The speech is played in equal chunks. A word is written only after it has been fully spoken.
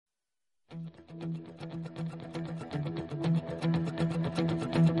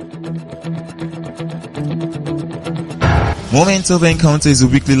Moment of Encounter is a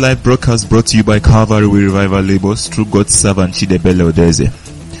weekly live broadcast brought to you by Calvary Revival Labels through God's servant Chidebele Odeze.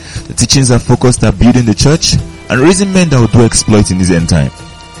 The teachings are focused at building the church and raising men that will do exploit in this end time.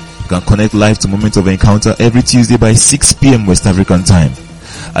 You can connect live to Moment of Encounter every Tuesday by 6 p.m. West African time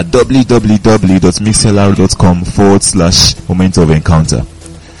at www.mixlr.com/Moment of Encounter.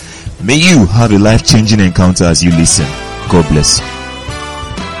 May you have a life-changing encounter as you listen. God bless you.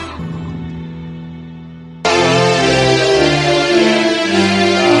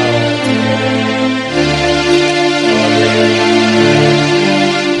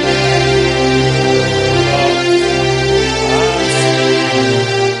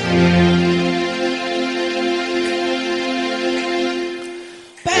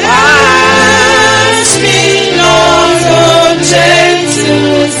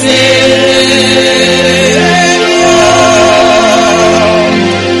 Gentle Savior.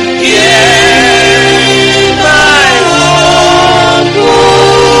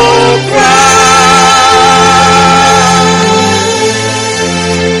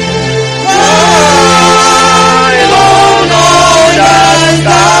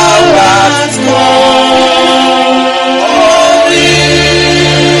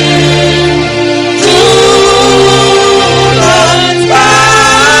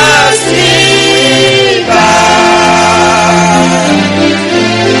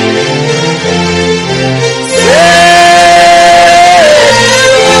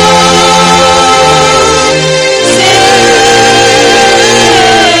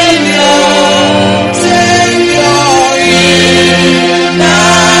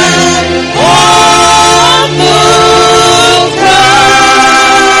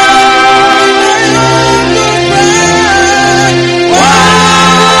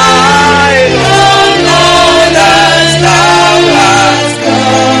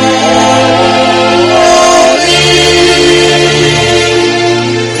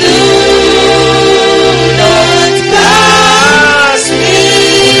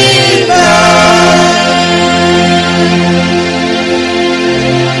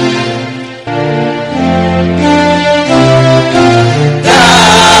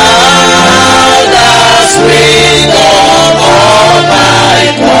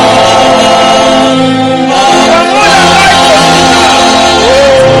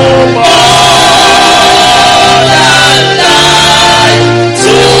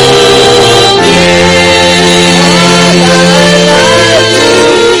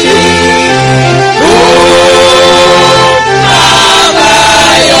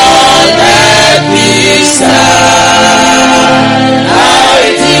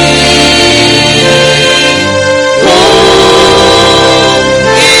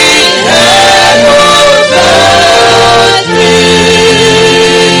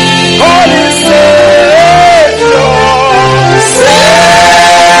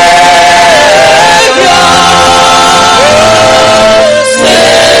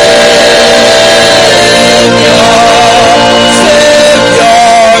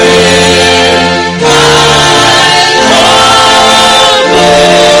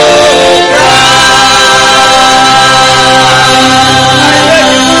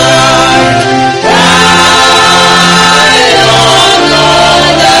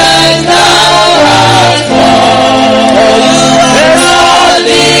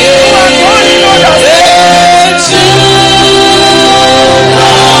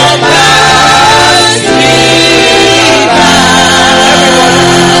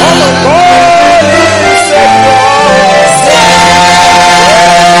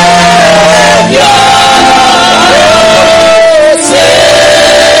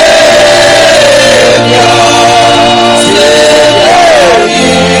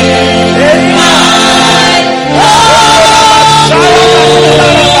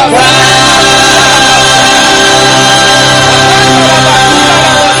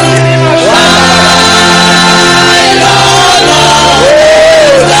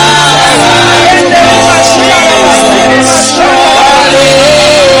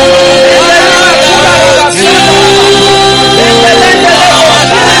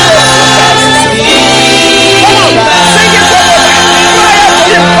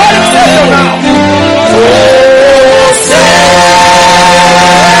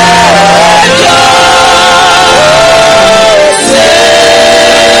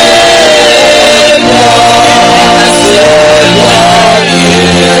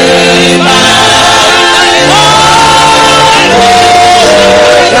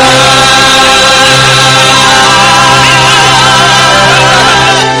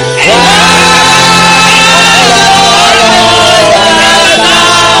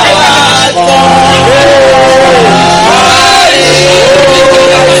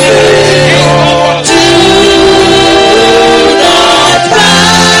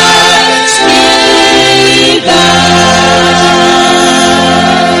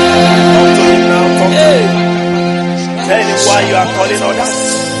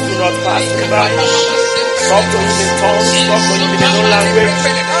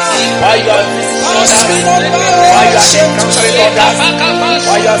 Why you are visiting others? Why you are encountering others?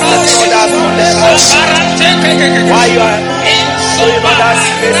 Why you are setting others on the path? Why you are doing others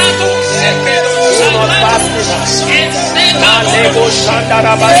crazy? Do not pass me by. Malego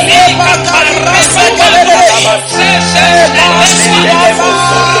Shandaraba.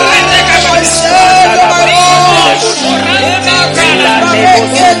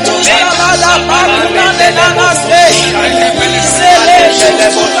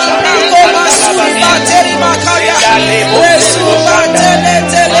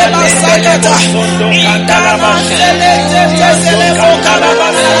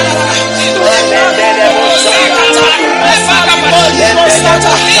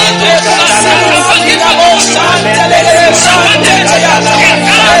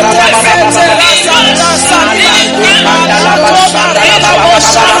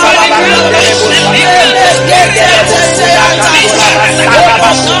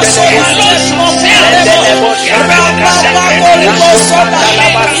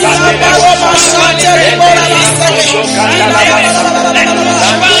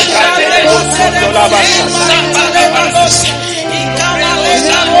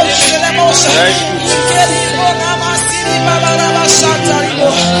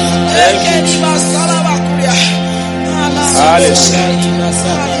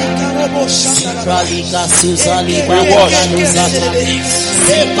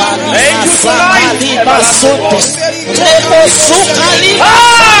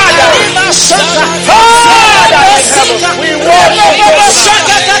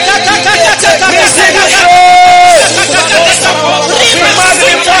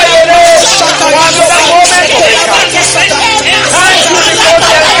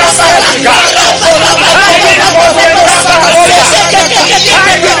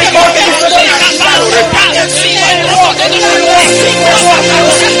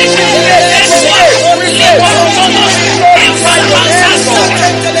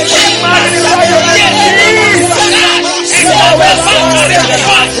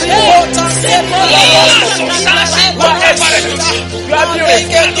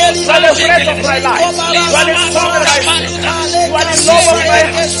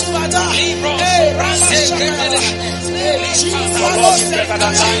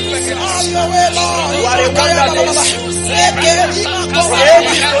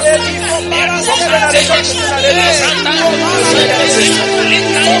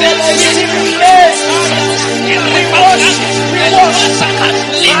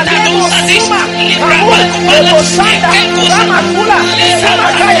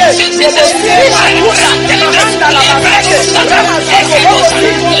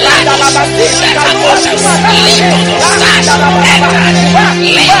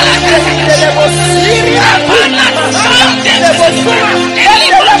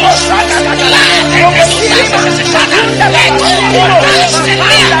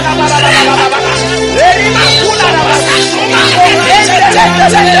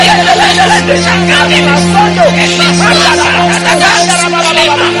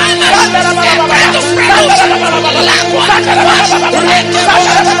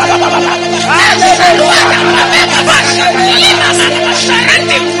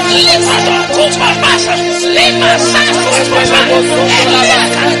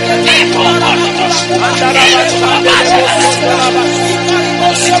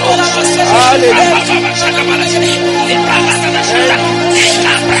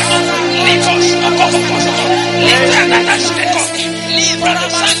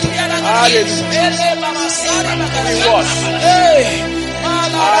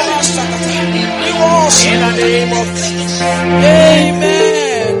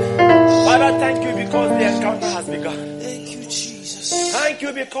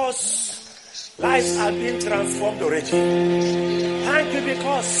 Lives are being transformed already. Thank you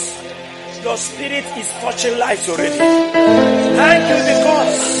because your spirit is touching lives already. Thank you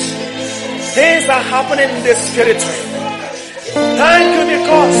because things are happening in the spirit. Thank you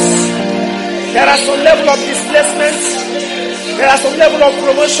because there are some level of displacement. There are some level of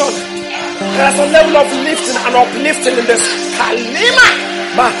promotion. There are some level of lifting and uplifting in this. Kalima,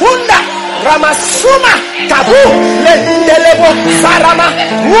 Mahunda, Ramasuma, Tabu, Lendelebo, Sarama,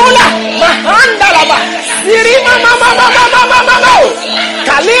 Mula, Mahandalaba, Sirima, Mama,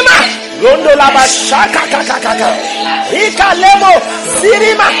 Kalima, Londolaba, Shaka, Kaka, Ikalemo,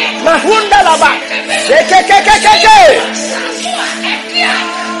 Sirima, Mahundalaba, Keke.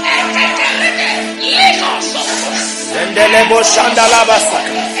 Lendelebo, Shandalaba,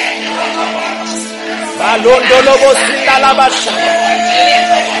 Saka. Balondolobo Sindalaba Shaka.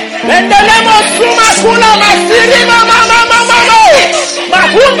 Lendelemo Suma Kula Masiri Mama.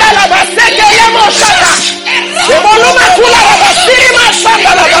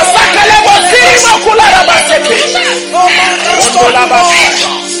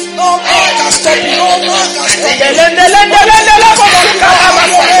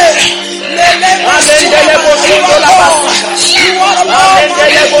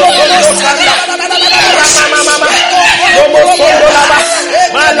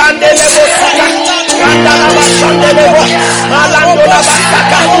 Shandelebo, Malando la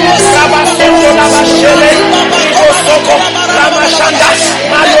Basaka, Rabasondo la Bashele, Rico Soko, Ramashanda,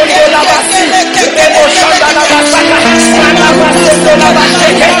 Malondo la Basi, Rebo Shanda la Basaka, Ramasondo la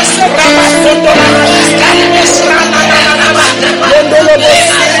Basheke, Ramasondo la Basika, Ranananama, Londo lo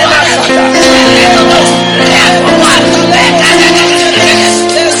Bosiri Masaka.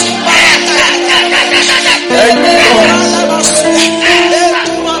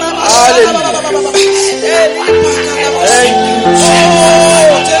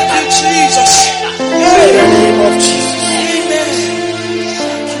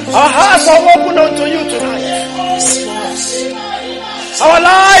 Our hearts are open unto you tonight. Our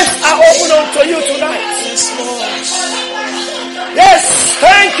lives are open unto you tonight. Yes,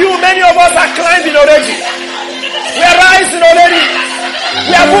 thank you. Many of us are climbing already. We are rising already.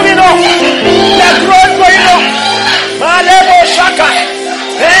 We are moving up. We are growing, going up. Malebo Shaka.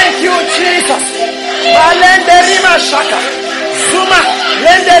 Thank you, Jesus. Malende Rima Shaka. Zuma.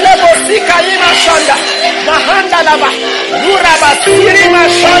 Lende Lebo Sika Rima Shanda. Mahanda Laba. Nuraba Sirima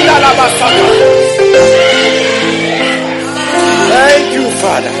Shanda Laba Saka. Thank you,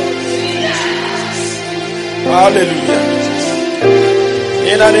 Father. Hallelujah.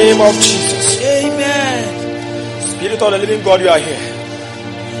 In the name of Jesus. Amen. Spirit of the living God, you are here.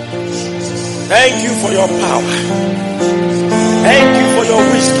 Thank you for your power. Thank you for your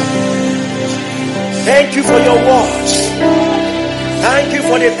wisdom. Thank you for your words. Thank you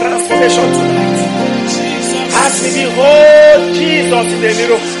for the transformation tonight. As we behold Jesus in the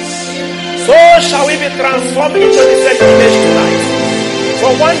mirror, so shall we be transformed into the same image tonight.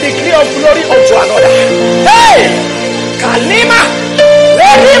 From one degree of glory unto another. Hey! Kalima!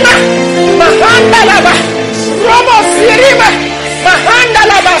 Lerima! Mahandalaba! Romo Sirima!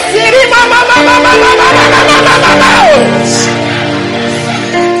 Mahandalaba! Sirima!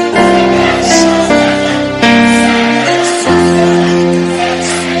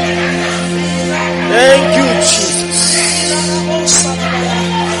 Thank you, Jesus.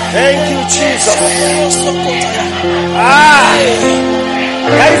 Thank you, Jesus.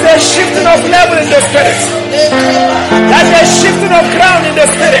 There is a shifting of level in the spirit. There is a shifting of ground in the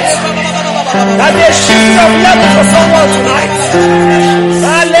spirit. There is a shifting of level for someone tonight.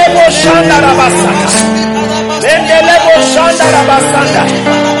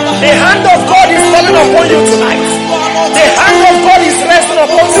 The hand of God is coming upon you tonight. The hand of God is resting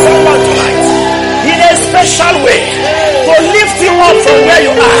upon someone tonight in a special way to lift you up from where you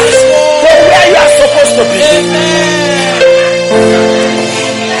are to where you are supposed to be.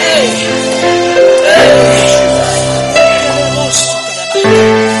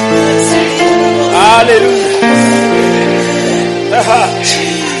 Hallelujah.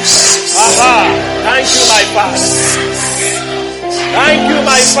 Thank you, my Father. Thank you,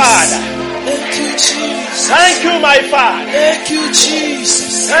 my Father. Thank you, Jesus. Thank you, my Father. Thank you,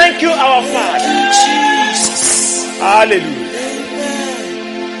 Jesus. Thank you, our Father. Thank you, Jesus. Hallelujah. Amen.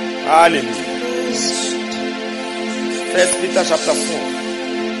 Hallelujah. 1 Peter chapter 4.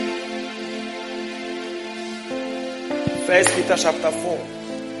 1 Peter chapter 4.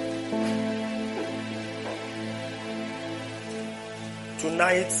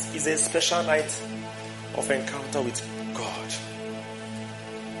 Tonight is a special night of encounter with God.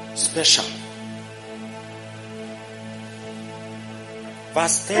 Special.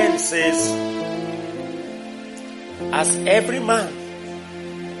 Verse 10 says, as every man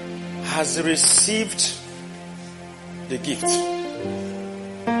has received the gift,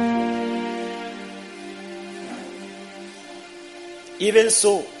 even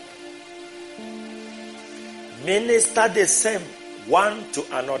so, minister the same one to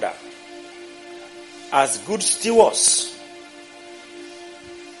another as good stewards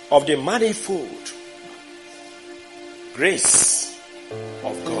of the manifold grace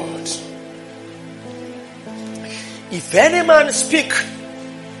of God. If any man speak,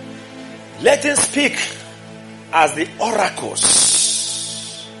 let him speak as the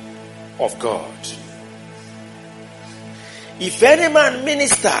oracles of God. If any man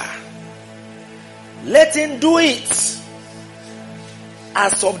minister, let him do it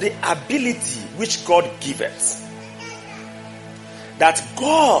as of the ability which God giveth, that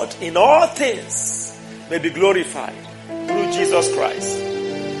God in all things may be glorified through Jesus Christ,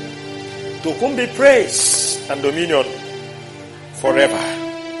 to whom be praise and dominion forever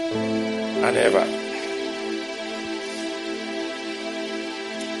and ever.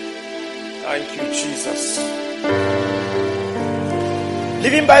 Thank you, Jesus.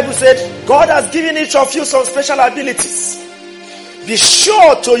 Living Bible said, God has given each of you some special abilities. Be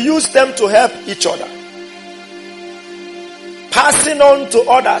sure to use them to help each other. passing on to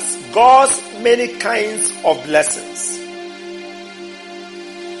others God's many kinds of blessings.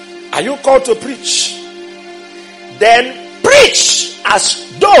 Are you called to preach? Then preach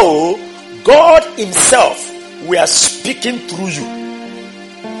as though God himself were speaking through you.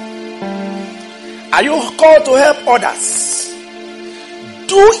 Are you called to help others?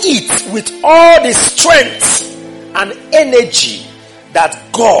 Do it with all the strength and energy that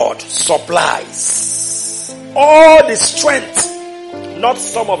God supplies. All the strength, not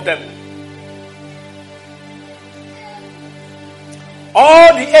some of them.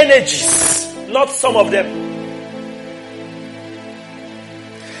 All the energies, not some of them.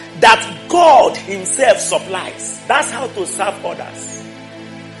 That God himself supplies. That's how to serve others.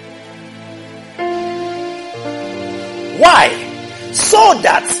 Why? So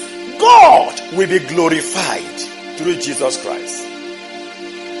that God will be glorified through Jesus Christ.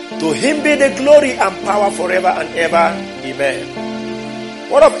 To him be the glory and power forever and ever. Amen.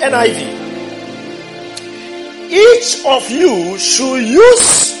 What of NIV? Each of you should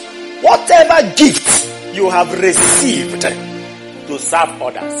use whatever gift you have received to serve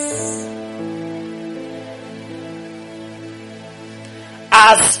others.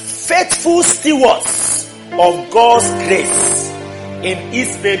 As faithful stewards of God's grace in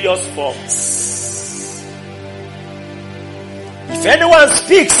its various forms. If anyone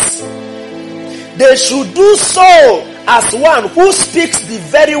speaks, they should do so as one who speaks the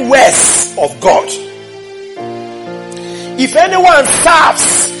very words of God. If anyone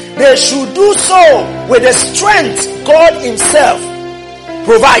serves, they should do so with the strength God himself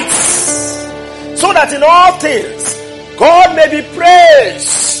provides, so that in all things God may be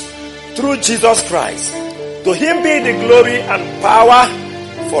praised through Jesus Christ. To him be the glory and power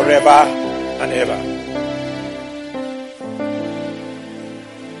forever and ever.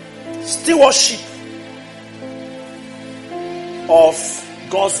 Stewardship of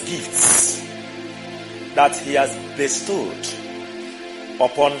God's gifts that he has bestowed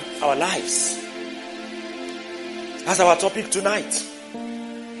upon our lives. That's our topic tonight.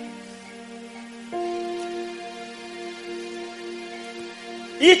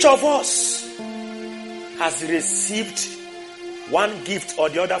 Each of us has received one gift or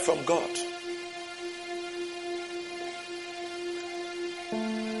the other from God.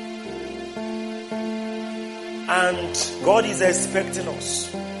 And God is expecting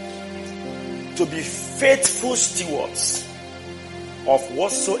us to be faithful stewards of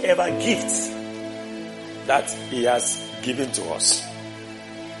whatsoever gifts that he has given to us.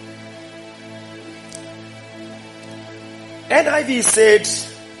 NIV said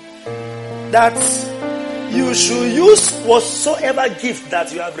that you should use whatsoever gift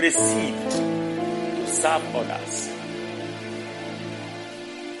that you have received to serve others.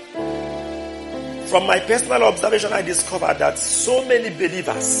 From my personal observation, I discovered that so many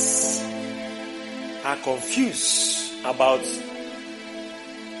believers are confused about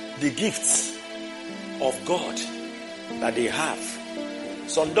the gifts of God that they have.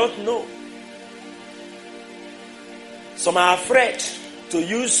 Some don't know. Some are afraid to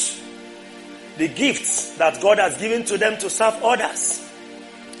use the gifts that God has given to them to serve others.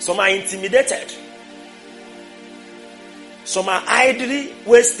 Some are intimidated. Some are idly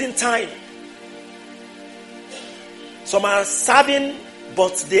wasting time. Some are serving,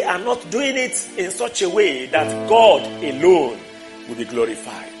 but they are not doing it in such a way that God alone will be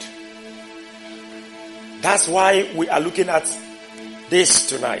glorified. That's why we are looking at this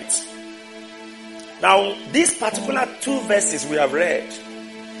tonight. Now, these particular 2 verses we have read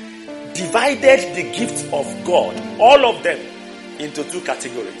divided the gifts of God, all of them, into 2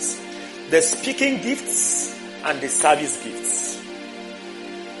 categories: the speaking gifts and the service gifts.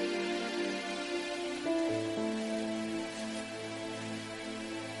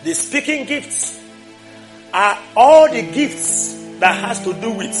 The speaking gifts are all the gifts that has to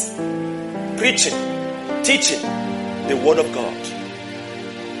do with preaching, teaching the word of God.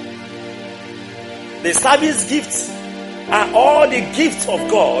 The service gifts are all the gifts of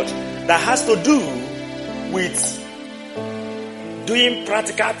God that has to do with doing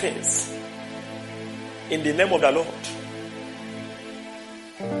practical things in the name of the Lord.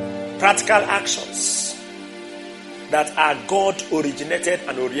 Practical actions that are God originated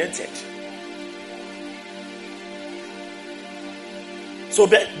and oriented. So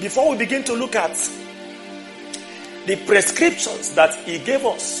before we begin to look at the prescriptions that he gave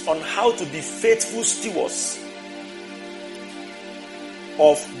us on how to be faithful stewards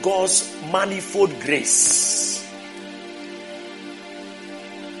of God's manifold grace,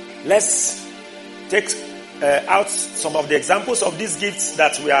 let's take out some of the examples of these gifts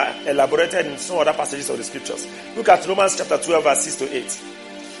that we are elaborated in some other passages of the scriptures. Look at Romans chapter 12, verse 6 to 8.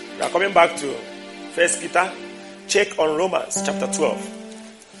 We are coming back to 1 Peter. Check on Romans chapter 12.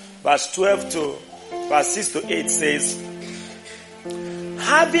 Verse 12 to verse 6 to 8 says,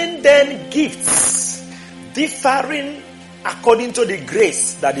 having then gifts differing according to the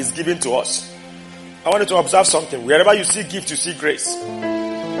grace that is given to us. I want you to observe something. Wherever you see gift, you see grace.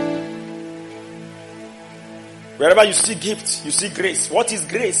 Wherever you see gift, you see grace. What is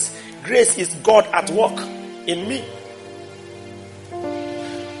grace? Grace is God at work in me.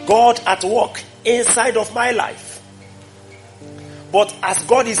 God at work inside of my life. But as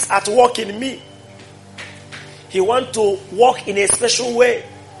God is at work in me, He wants to work in a special way.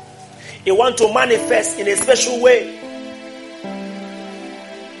 He wants to manifest in a special way.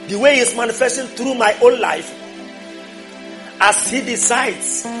 The way He's manifesting through my own life, as He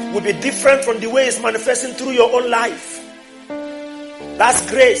decides, will be different from the way He's manifesting through your own life. That's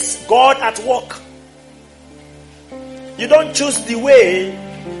grace. God at work. You don't choose the way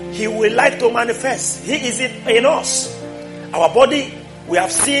He will like to manifest. He is in us. Our body, we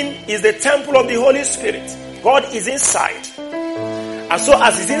have seen, is the temple of the Holy Spirit. God is inside. And so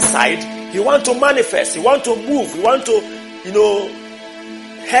as He's inside, He wants to manifest. He wants to move. He wants to,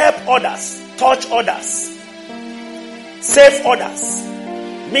 help others, touch others, save others,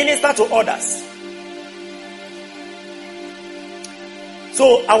 minister to others.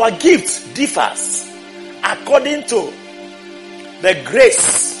 So our gift differs according to the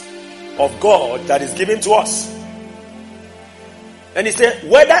grace of God that is given to us. And He said,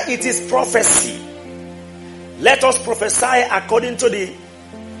 whether it is prophecy, let us prophesy according to the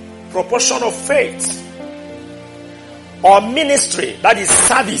proportion of faith, or ministry, that is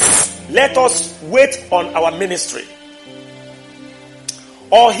service, let us wait on our ministry.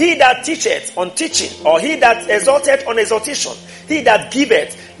 Or he that teacheth on teaching, or he that exhorteth on exhortation, he that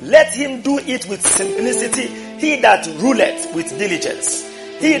giveth, let him do it with simplicity, he that ruleth with diligence,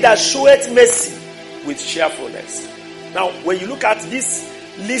 he that showeth mercy with cheerfulness. Now, when you look at this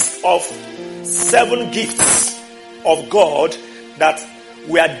list of 7 gifts of God that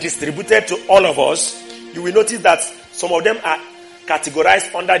were distributed to all of us, you will notice that some of them are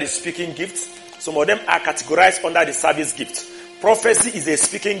categorized under the speaking gift. Some of them are categorized under the service gift. Prophecy is a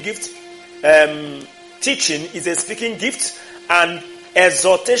speaking gift. Teaching is a speaking gift. And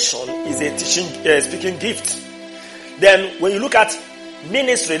exhortation is a speaking gift. Then when you look at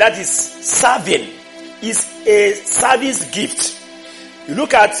ministry, that is serving, is a service gift. You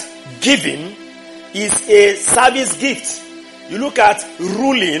look at giving, is a service gift. You look at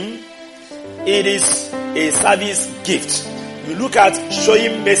ruling, it is a service gift. You look at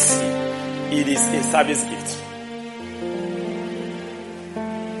showing mercy, it is a service gift.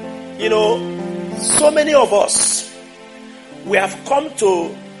 So many of us, we have come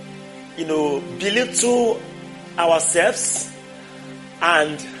to, belittle ourselves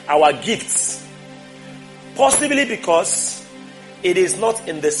and our gifts. Possibly because it is not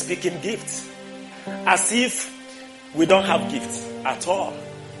in the speaking gift. As if we don't have gifts at all.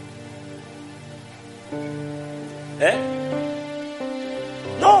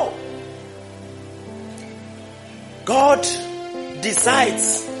 No. God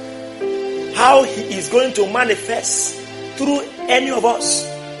decides how He is going to manifest through any of us.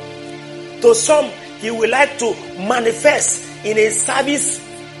 To some, He will like to manifest in a service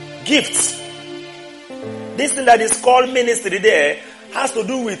gift. This thing that is called ministry there has to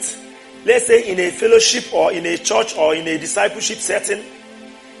do with, let's say, in a fellowship or in a church or in a discipleship setting.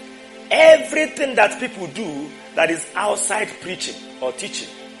 Everything that people do that is outside preaching or teaching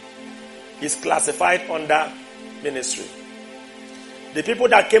is classified under ministry. The people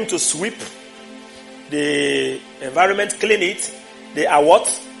that came to sweep the environment, clean it, they are what?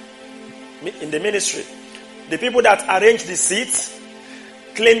 In the ministry. The people that arrange the seats,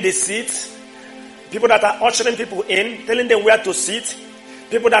 clean the seats, people that are ushering people in, telling them where to sit,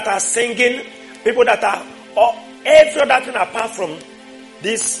 people that are singing, people that are, or every other thing apart from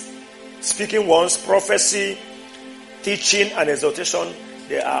these speaking ones, prophecy, teaching, and exhortation,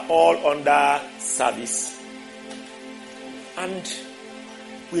 they are all under service. And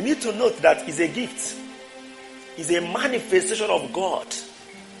we need to note that it's a gift. It's a manifestation of God.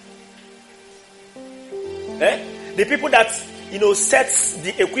 The people that, sets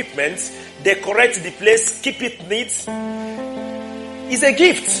the equipment, decorate the place, keep it neat, is a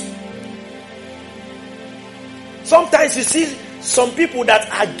gift. Sometimes you see some people that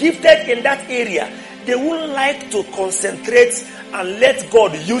are gifted in that area, they wouldn't like to concentrate and let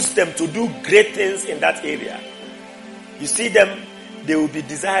God use them to do great things in that area. You see them, they will be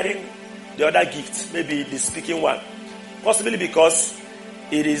desiring the other gift, maybe the speaking one. Possibly because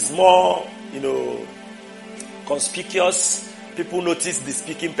it is more, conspicuous. People notice the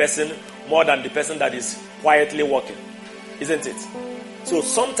speaking person more than the person that is quietly walking. Isn't it? So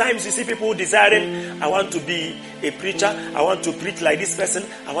sometimes you see people desiring, I want to be a preacher. I want to preach like this person.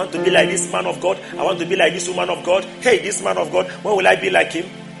 I want to be like this man of God. I want to be like this woman of God. Hey, this man of God, when will I be like him?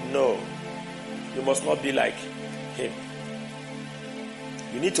 No. You must not be like him.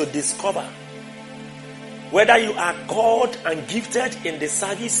 You need to discover whether you are called and gifted in the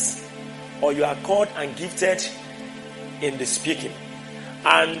service or you are called and gifted in the speaking.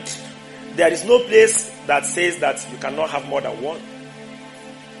 And there is no place that says that you cannot have more than one.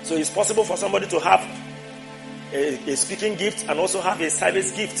 So it's possible for somebody to have a speaking gift and also have a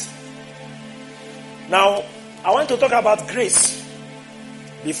service gift. Now, I want to talk about grace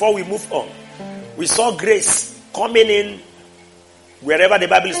before we move on. We saw grace coming in wherever the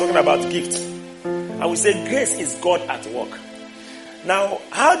Bible is talking about gifts. And we say grace is God at work. Now,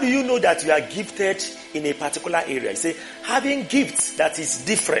 how do you know that you are gifted in a particular area? You say, having gifts that is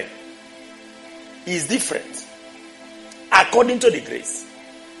different according to the grace.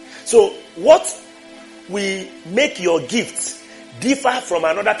 So, what will make your gift differ from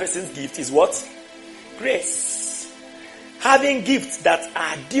another person's gift is what? Grace. Having gifts that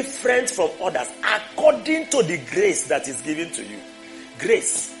are different from others according to the grace that is given to you.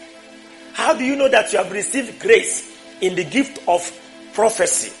 Grace. How do you know that you have received grace in the gift of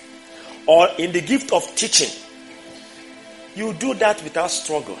prophecy or in the gift of teaching? You do that without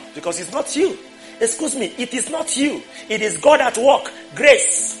struggle because it's not you. Excuse me, it is not you. It is God at work.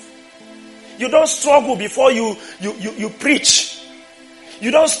 Grace. You don't struggle before you preach.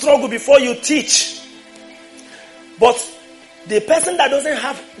 You don't struggle before you teach. But the person that doesn't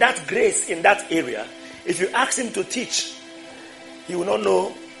have that grace in that area, if you ask him to teach, he will not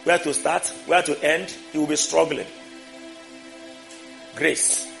know where to start, where to end. He will be struggling.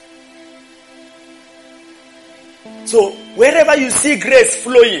 Grace. So, wherever you see grace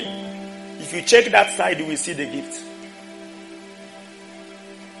flowing, if you check that side, you will see the gift.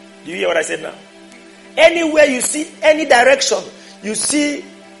 Do you hear what I said now? Anywhere you see, any direction, you see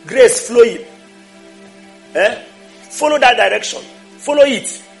grace flowing. Follow that direction. Follow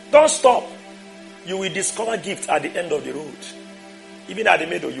it. Don't stop. You will discover gift at the end of the road. Even at the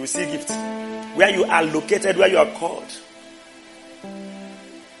middle, you will see gift. Where you are located, where you are called.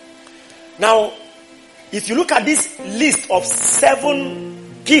 Now, if you look at this list of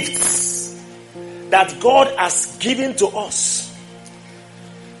 7 gifts that God has given to us,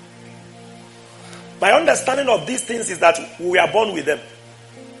 my understanding of these things is that we are born with them.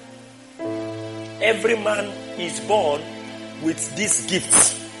 Every man is born with these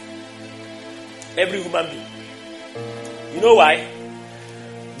gifts. Every human being. You know why?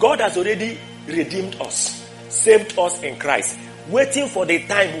 God has already redeemed us, saved us in Christ, waiting for the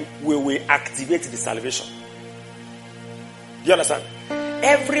time we will activate the salvation. Do you understand?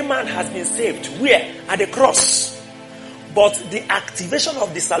 Every man has been saved. Where? At the cross. But the activation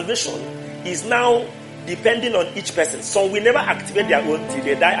of the salvation is now depending on each person. Some will never activate their own till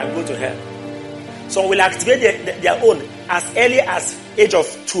they die and go to hell. Some will activate their own as early as age of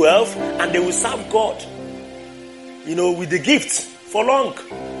 12 and they will serve God, with the gift for long.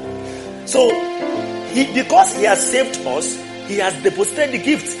 So, because he has saved us, he has deposited the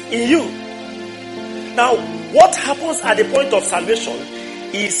gift in you. Now, what happens at the point of salvation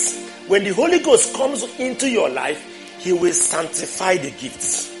is when the Holy Ghost comes into your life, he will sanctify the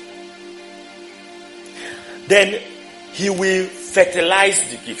gifts. Then he will fertilize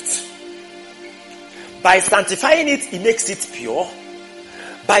the gift. By sanctifying it, he makes it pure.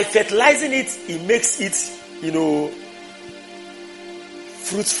 By fertilizing it, he makes it,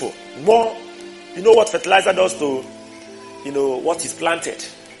 fruitful. More, you know what fertilizer does to, what is planted.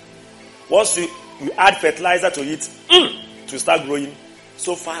 Once you add fertilizer to it, to start growing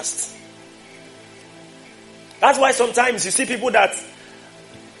so fast. That's why sometimes you see people that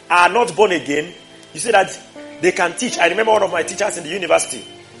are not born again, you see that they can teach. I remember one of my teachers in the university.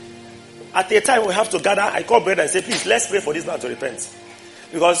 At a time we have to gather, I call brother and say, please, let's pray for this man to repent.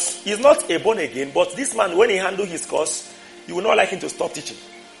 Because he's not a born again, but this man, when he handles his course, you will not like him to stop teaching.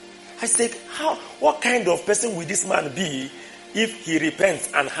 I said, what kind of person will this man be if he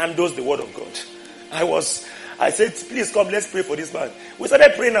repents and handles the word of God? I said, please come, let's pray for this man. We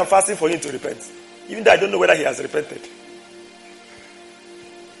started praying and fasting for him to repent. Even though I don't know whether he has repented.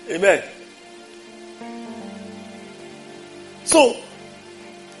 Amen. So,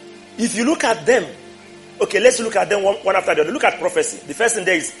 if you look at them, okay, let's look at them one after the other. Look at prophecy. The first thing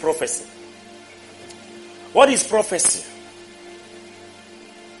there is prophecy. What is prophecy?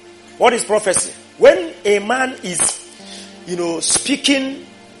 What is prophecy? When a man is, speaking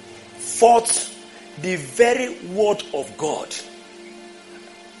forth the very word of God.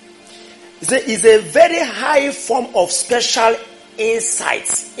 It's a very high form of special insight,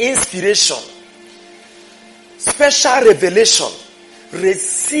 inspiration, special revelation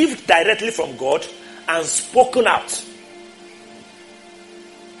received directly from God and spoken out.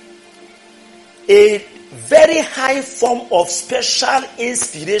 A very high form of special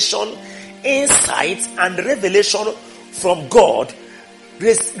inspiration, insight, and revelation from God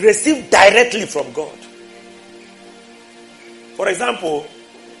received directly from God. For example,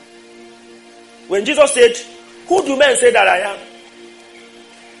 when Jesus said, "Who do men say that I am?"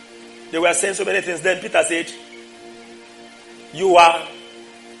 They were saying so many things. Then Peter said, You are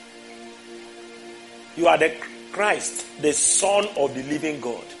the Christ, the Son of the living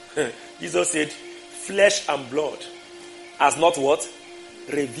God. Jesus said, "Flesh and blood has not what?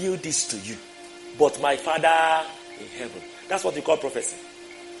 Revealed this to you, but my Father in heaven." That's what we call prophecy.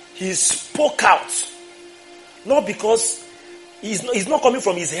 He spoke out, not because he's not coming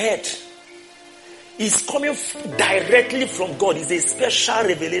from his head. He's coming directly from God. It's a special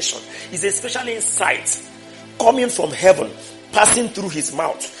revelation. It's a special insight coming from heaven, passing through his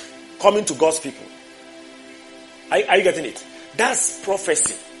mouth, coming to God's people. Are you getting it? That's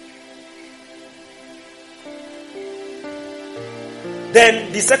prophecy.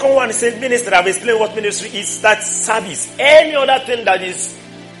 Then the second one is ministry. I've explained what ministry is. That's service. Any other thing that is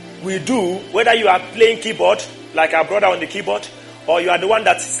we do, whether you are playing keyboard, like our brother on the keyboard, or you are the one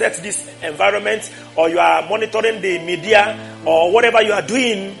that sets this environment, or you are monitoring the media, or whatever you are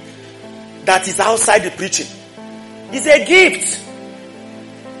doing that is outside the preaching. It's a gift.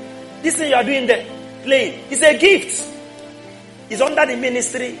 This thing you are doing there, playing, is a gift. It's under the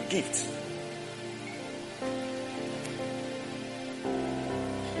ministry gift.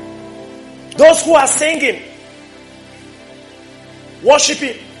 Those who are singing,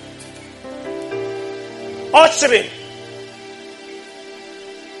 worshiping, ushering,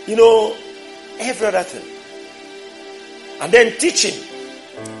 every other thing. And then teaching.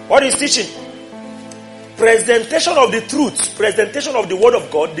 What is teaching? Presentation of the truth, presentation of the word of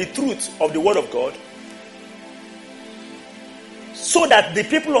God, the truth of the word of God, so that the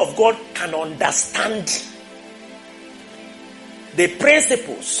people of God can understand the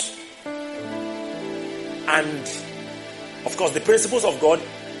principles and, of course, the principles of God,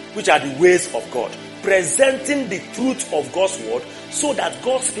 which are the ways of God. Presenting the truth of God's word so that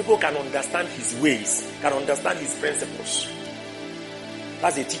God's people can understand his ways, can understand his principles.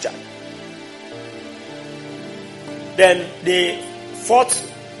 That's a teacher. Then the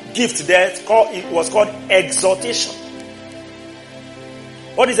fourth gift there, it was called exhortation.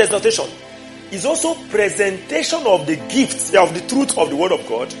 What is exhortation? It's also presentation of the gifts, of the truth of the word of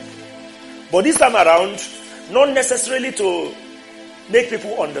God. But this time around, not necessarily to make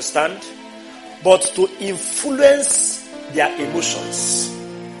people understand, but to influence their emotions.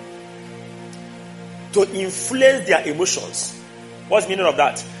 To influence their emotions. What's the meaning of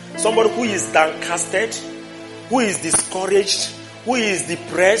that? Somebody who is downcasted, who is discouraged, who is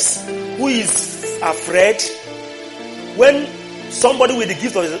depressed, who is afraid. When somebody with the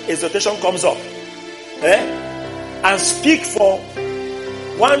gift of exhortation comes up and speak for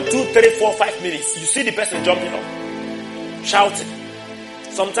 1, 2, 3, 4, 5 minutes, you see the person jumping up, shouting.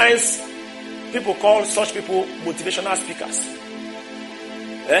 Sometimes people call such people motivational speakers.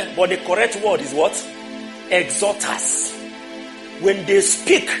 But the correct word is what? Exhorters. When they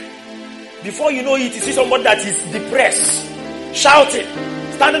speak, before you know it, you see somebody that is depressed, shouting,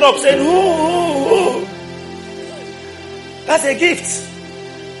 standing up saying, ooh. That's a gift.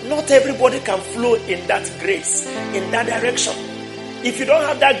 Not everybody can flow in that grace, in that direction. If you don't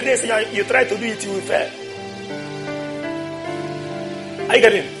have that grace and you try to do it, you will fail. Are you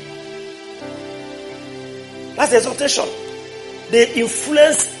getting it? That's exhortation. They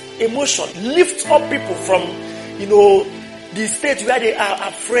influence emotion, lift up people from, the state where they are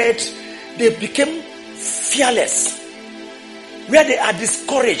afraid. They became fearless. Where they are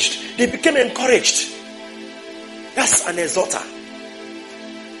discouraged, they became encouraged. That's an exhorter.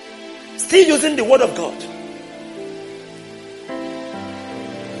 Still using the word of God.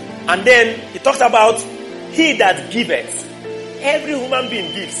 And then he talks about he that giveth. Every human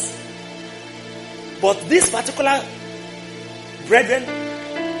being gives. But this particular brethren,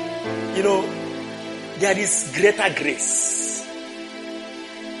 there is greater grace.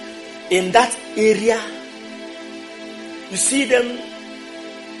 In that area, you see them,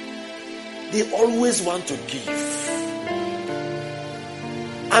 they always want to give.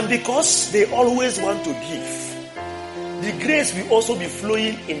 And because they always want to give, the grace will also be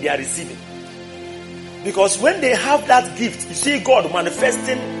flowing in their receiving. Because when they have that gift, you see God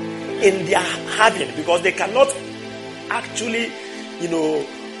manifesting in their having, because they cannot actually,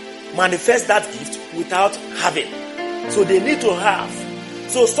 manifest that gift without having. So they need to have.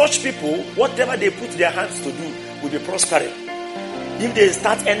 So such people, whatever they put their hands to do will be prospering. If they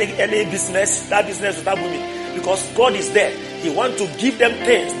start any business, that business will start booming. Because God is there. He wants to give them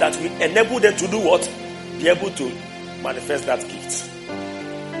things that will enable them to do what? Be able to manifest that gift.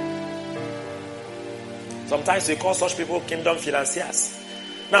 Sometimes we call such people kingdom financiers.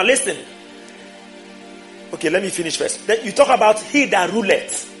 Now listen. Okay, let me finish first. Then you talk about he that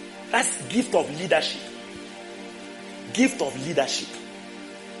ruleth. That's gift of leadership. Gift of leadership.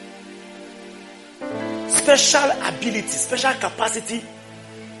 Special ability, special capacity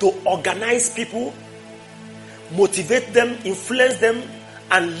to organize people, motivate them, influence them,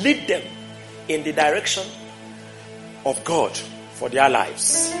 and lead them in the direction of God for their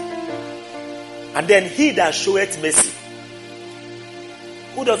lives. And then he that showeth mercy.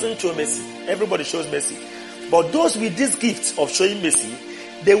 Who doesn't show mercy? Everybody shows mercy. But those with this gift of showing mercy,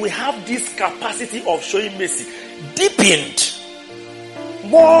 they will have this capacity of showing mercy deepened,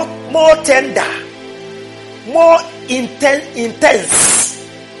 more tender, more intense.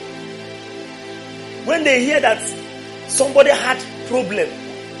 When they hear that somebody had problem,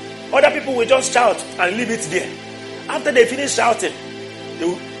 other people will just shout and leave it there. After they finish shouting,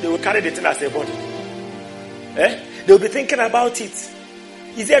 they will carry the thing as a body. They will be thinking about it.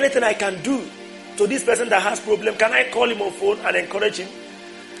 Is there anything I can do to this person that has problem? Can I call him on phone and encourage him?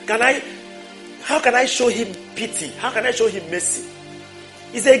 How can I show him pity? How can I show him mercy?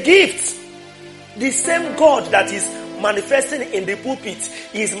 It's a gift. The same God that is manifesting in the pulpit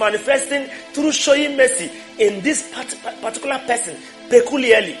is manifesting through showing mercy in this particular person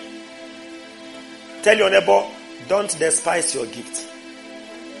peculiarly. Tell your neighbor, don't despise your gift.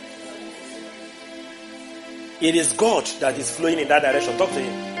 It is God that is flowing in that direction. Talk to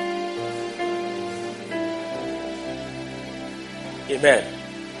him. Amen.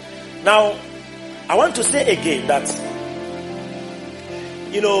 Now, I want to say again that,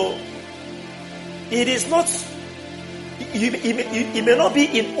 it is not, it may not be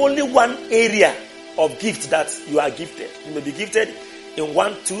in only one area of gift that you are gifted. You may be gifted in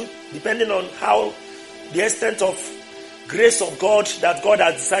 1, 2, depending on how the extent of grace of God that God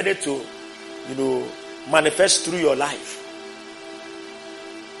has decided to, manifest through your life.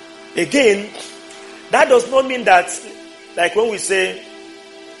 Again, that does not mean that, like when we say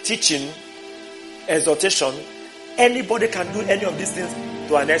teaching, exhortation, anybody can do any of these things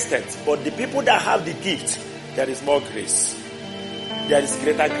to an extent. But the people that have the gift, there is more grace. There is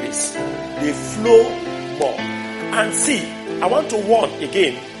greater grace. They flow more. And see, I want to warn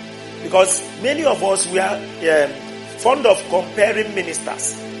again, because many of us, we are fond of comparing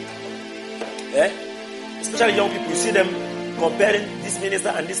ministers. Especially young people, you see them comparing this minister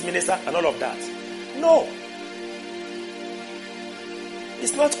and all of that. No.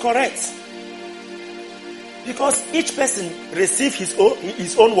 It's not correct. Because each person receives his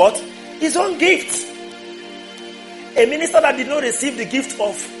own what? His own gift. A minister that did not receive the gift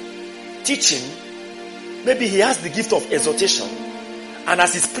of teaching, maybe he has the gift of exhortation. And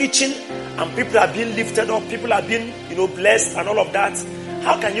as he's preaching and people are being lifted up, people are being, blessed and all of that,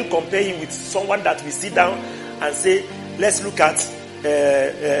 how can you compare him with someone that will sit down and say, let's look at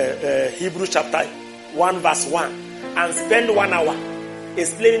Hebrews chapter 1 verse 1 and spend 1 hour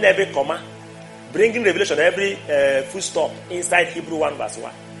explaining every comma, bringing revelation every full stop inside Hebrews 1 verse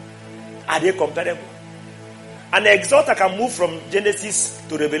 1. Are they comparable? An exhorter can move from Genesis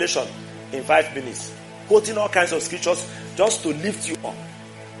to Revelation in 5 minutes, quoting all kinds of scriptures just to lift you up.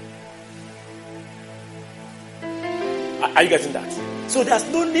 Are you getting that? So there's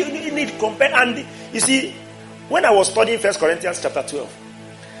no need to compare. And you see, when I was studying 1 Corinthians chapter 12,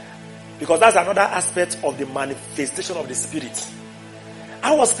 because that's another aspect of the manifestation of the Spirit,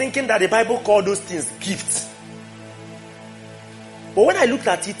 I was thinking that the Bible called those things gifts. But when I looked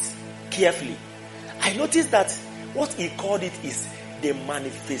at it carefully, I noticed that what he called it is the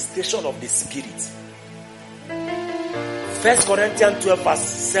manifestation of the Spirit. 1 Corinthians 12 verse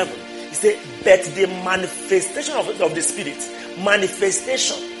 7. He said, but the manifestation of the Spirit,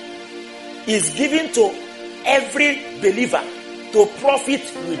 manifestation, is given to every believer to profit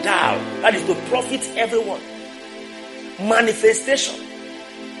without. That is to profit everyone. Manifestation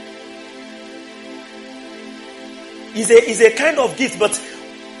is a kind of gift, but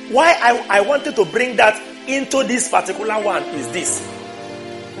why I wanted to bring that into this particular one is this.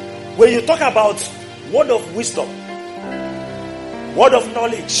 When you talk about word of wisdom, word of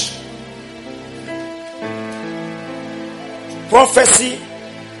knowledge, prophecy,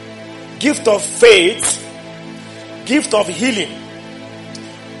 gift of faith, gift of healing,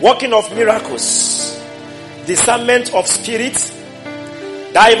 working of miracles, discernment of spirits,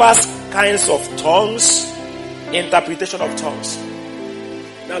 diverse kinds of tongues, interpretation of tongues.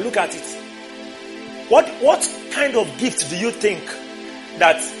 Now look at it. What kind of gift do you think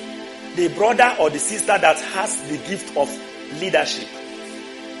that the brother or the sister that has the gift of leadership,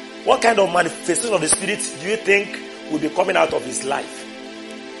 what kind of manifestation of the Spirit do you think will be coming out of his life?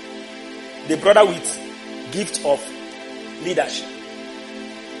 The brother with gift of leadership.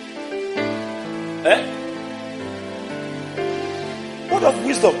 Word of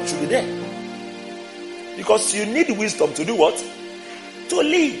wisdom should be there. Because you need wisdom to do what? To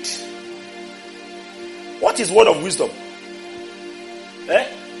lead. What is word of wisdom?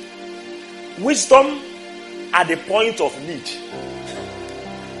 Wisdom at the point of need.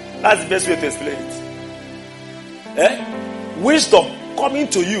 That's the best way to explain it. Wisdom coming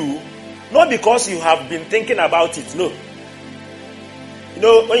to you, not because you have been thinking about it, no. You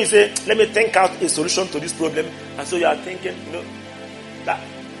know, when you say, let me think out a solution to this problem, and so you are thinking, you know, that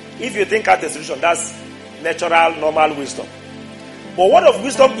if you think out a solution, that's natural, normal wisdom. But word of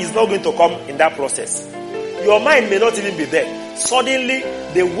wisdom is not going to come in that process. Your mind may not even be there. Suddenly,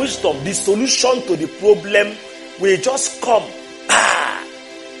 the wisdom, the solution to the problem will just come.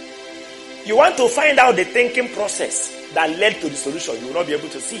 You want to find out the thinking process that led to the solution. You will not be able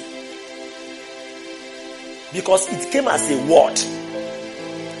to see. Because it came as a word.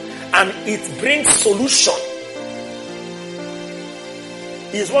 And it brings solution.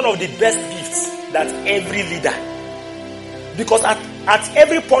 It's one of the best gifts that every leader. Because at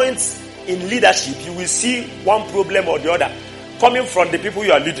every point in leadership, you will see one problem or the other coming from the people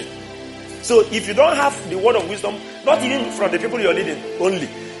you are leading. So if you don't have the word of wisdom, not even from the people you are leading only,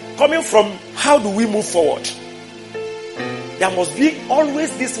 coming from how do we move forward, there must be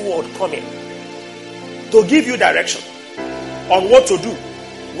always this word coming to give you direction on what to do,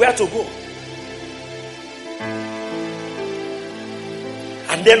 where to go.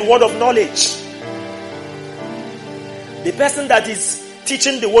 And then word of knowledge. The person that is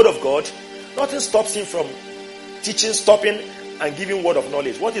teaching the word of God, nothing stops him from teaching, stopping, and giving word of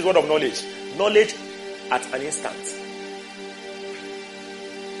knowledge. What is word of knowledge? Knowledge at an instant.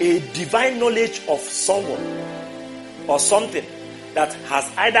 A divine knowledge of someone or something that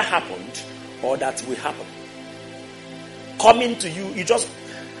has either happened or that will happen. Coming to you, you just,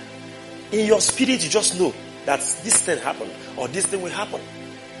 in your spirit, you just know that this thing happened or this thing will happen.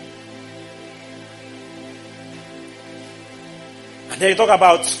 And then you talk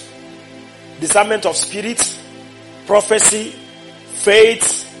about discernment of spirit, prophecy,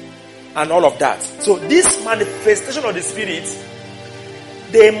 faith, and all of that. So this manifestation of the Spirit,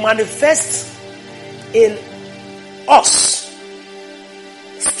 they manifest in us,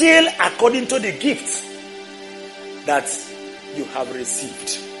 still according to the gift that you have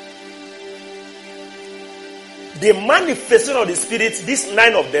received. The manifestation of the Spirit, these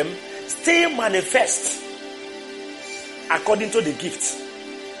 9 of them, still manifest according to the gift.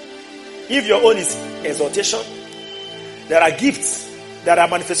 If your own is exhortation, there are gifts, there are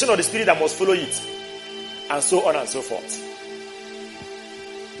manifestations of the Spirit that must follow it, and so on and so forth.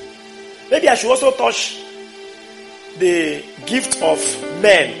 Maybe I should also touch the gift of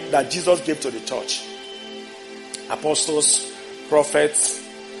men that Jesus gave to the church. Apostles, prophets,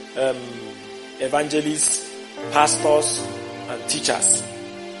 evangelists, pastors, and teachers.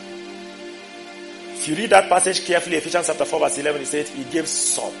 If you read that passage carefully, Ephesians chapter 4 verse 11, it says, He gave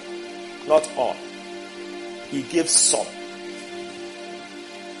some, not all. He gave some.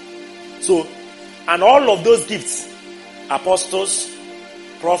 So, and all of those gifts, apostles,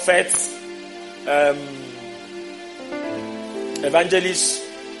 prophets, evangelists,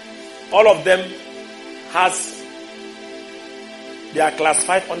 all of them they are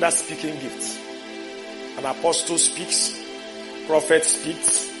classified under speaking gifts. An apostle speaks, prophet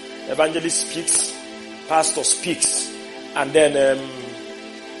speaks, evangelist speaks, pastor speaks, and then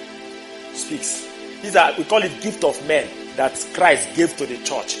speaks. These are, we call it gift of men that Christ gave to the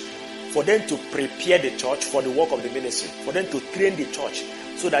church for them to prepare the church for the work of the ministry, for them to train the church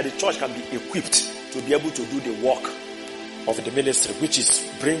so that the church can be equipped to be able to do the work of the ministry, which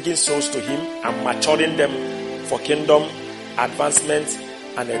is bringing souls to Him and maturing them for kingdom advancement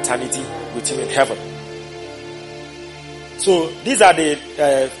and eternity with Him in heaven. So these are the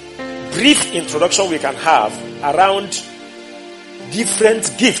brief introduction we can have around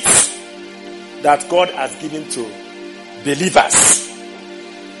different gifts that God has given to believers.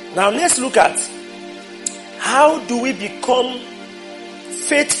 Now let's look at how do we become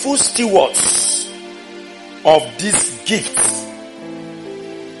faithful stewards of these gifts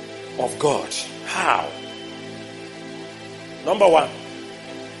of God. How? Number one,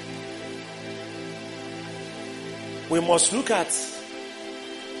 we must look at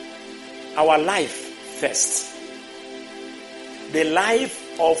our life first. The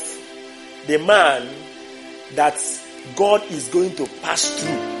life of the man that God is going to pass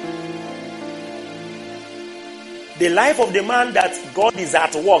through. The life of the man that God is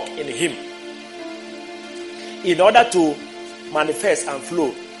at work in him, in order to manifest and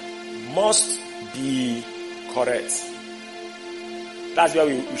flow, must be correct. That's where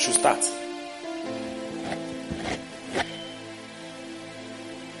we should start.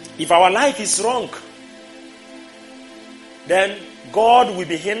 If our life is wrong, then God will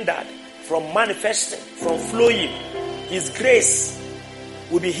be hindered from manifesting, from flowing. His grace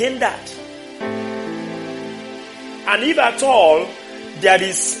will be hindered. And if at all there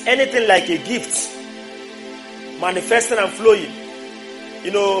is anything like a gift manifesting and flowing,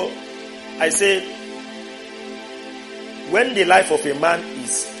 I say, when the life of a man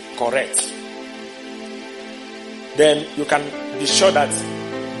is correct, then you can be sure that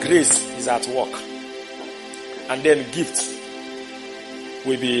grace is at work. And then gift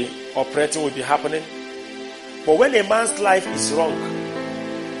will be operating, will be happening. But when a man's life is wrong,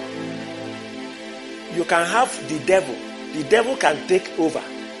 you can have the devil. The devil can take over.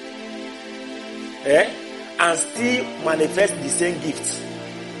 And still manifest the same gift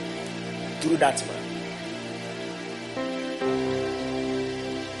through that man.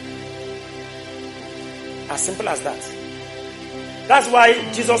 As simple as that. That's why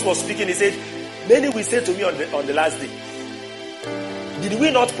Jesus was speaking. He said, many will say to me on the last day, did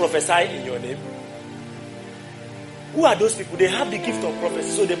we not prophesy in your name? Who are those people? They have the gift of prophecy,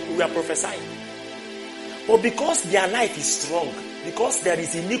 so we are prophesying. But because their life is strong, because there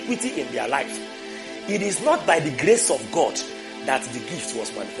is iniquity in their life, it is not by the grace of God that the gift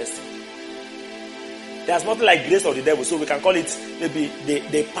was manifesting. There's nothing like grace of the devil, so we can call it maybe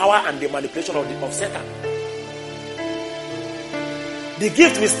the power and the manipulation of Satan. The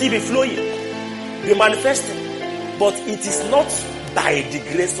gift will still be flowing, be manifesting, but it is not by the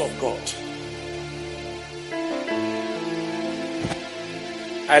grace of God.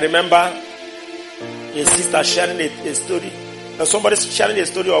 I remember a sister sharing a story, somebody sharing a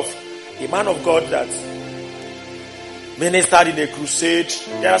story of a man of God that ministered in a crusade.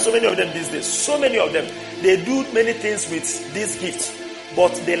 There are so many of them these days. So many of them. They do many things with these gifts,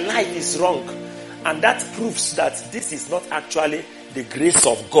 but the life is wrong. And that proves that this is not actually the grace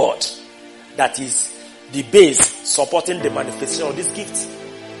of God that is the base supporting the manifestation of this gift.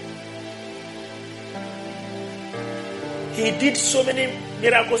 He did so many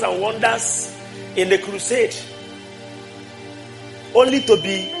miracles and wonders in the crusade, only to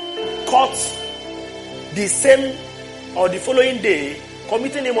be caught the same or the following day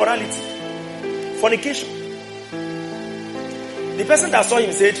committing immorality, fornication. The person that saw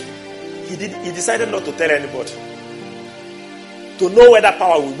him said he decided not to tell anybody, to know whether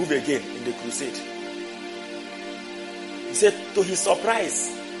power will move again in the crusade. He said to his surprise,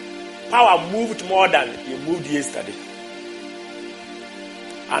 power moved more than it moved yesterday.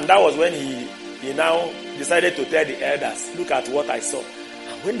 And that was when he now decided to tell the elders, look at what I saw.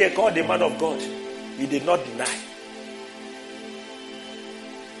 And when they called the man of God, he did not deny.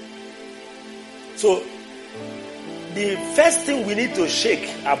 So, the first thing we need to shake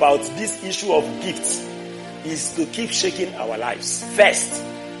about this issue of gifts is to keep shaking our lives first.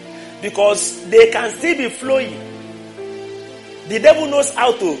 Because they can still be flowing. The devil knows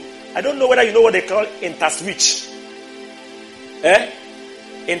how to, I don't know whether you know what they call interswitch.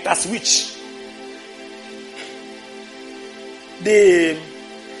 Interswitch. The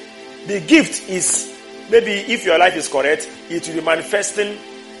gift is, maybe if your life is correct, it will be manifesting,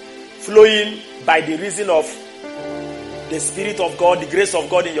 flowing by the reason of the Spirit of God, the grace of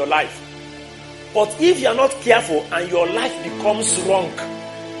God in your life. But if you are not careful and your life becomes wrong,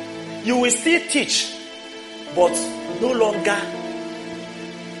 you will still teach, but no longer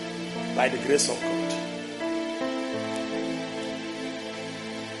by the grace of God.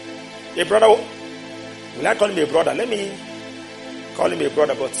 A brother, will I call him a brother? Let me call him a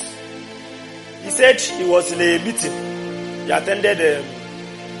brother, but he said he was in a meeting. He attended a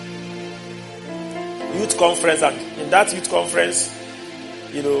youth conference, and in that youth conference,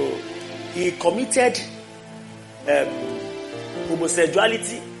 he committed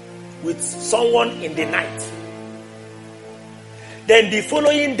homosexuality with someone in the night. Then the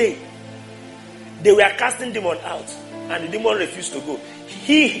following day, they were casting demon out, and the demon refused to go.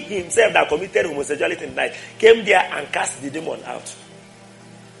 He himself that committed homosexuality in the night came there and cast the demon out.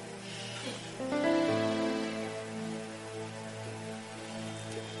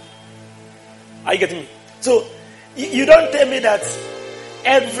 Are you getting me? So, you don't tell me that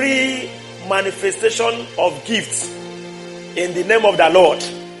every manifestation of gifts in the name of the Lord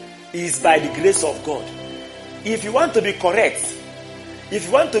is by the grace of God. If you want to be correct, if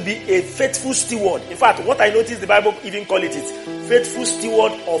you want to be a faithful steward, in fact, what I noticed the Bible even call it is faithful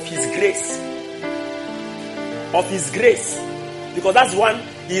steward of His grace. Of His grace. Because that's one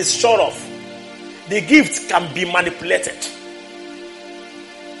He is sure of. The gift can be manipulated.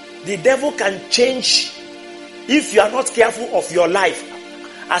 The devil can change if you are not careful of your life.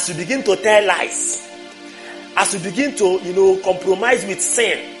 As you begin to tell lies, as you begin to, compromise with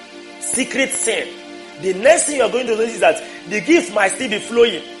sin, secret sin, the next thing you are going to notice is that the gift might still be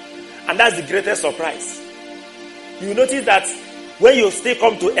flowing. And that's the greatest surprise. You notice that when you still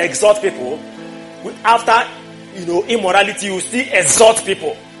come to exhort people, after, immorality, you still exhort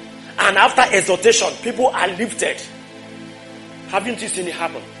people. And after exhortation, people are lifted. Haven't you seen it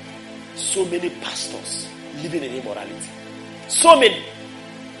happen? So many pastors living in immorality. So many.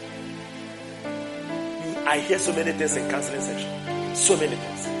 I hear so many things in counseling section. So many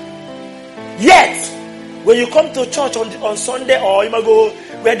things. Yet, when you come to church on Sunday or Imago,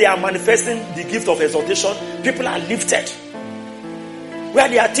 where they are manifesting the gift of exhortation, people are lifted. Where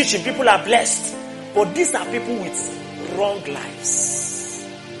they are teaching, people are blessed. But these are people with wrong lives.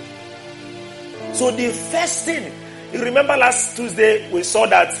 So the first thing, you remember last Tuesday, we saw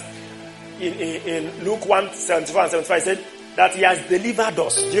that in Luke 1:74 and 75, said that He has delivered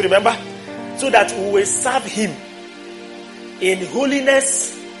us. Do you remember? So that we will serve Him in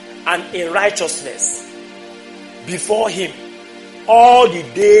holiness and in righteousness before Him all the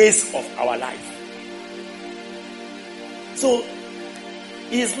days of our life. So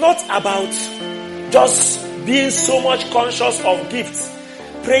it's not about just being so much conscious of gifts,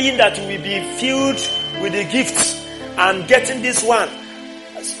 praying that we will be filled with the gifts and getting this one.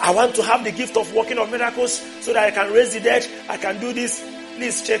 I want to have the gift of working of miracles so that I can raise the dead. I can do this.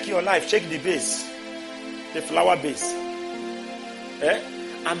 Please check your life. Check the base. The flower base.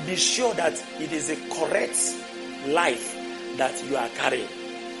 And be sure that it is a correct life that you are carrying.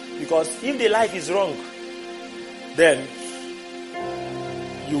 Because if the life is wrong, then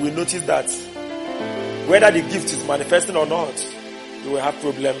you will notice that whether the gift is manifesting or not, you will have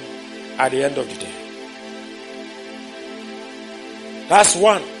problem at the end of the day. That's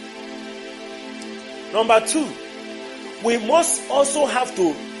one. Number two, we must also have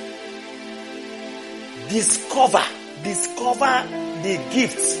to discover the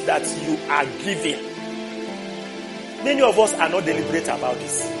gifts that you are giving. Many of us are not deliberate about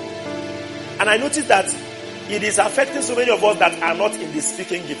this. And I notice that it is affecting so many of us that are not in the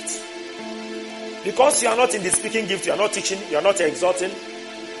speaking gift. Because you are not in the speaking gift, you are not teaching, you are not exhorting,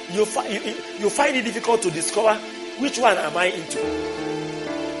 you find it difficult to discover which one am I into.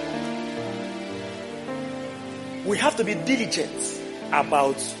 We have to be diligent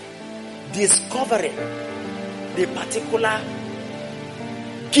about discovering the particular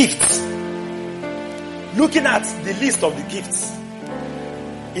gifts. Looking at the list of the gifts.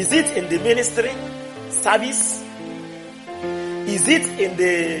 Is it in the ministry, service? Is it in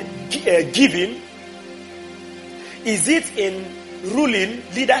the giving? Is it in ruling,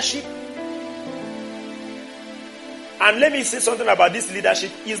 leadership? And let me say something about this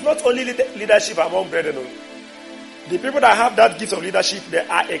leadership. It's not only leadership among brethren. The people that have that gift of leadership, they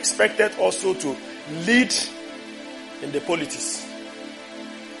are expected also to lead in the politics.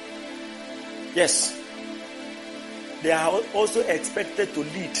 Yes. They are also expected to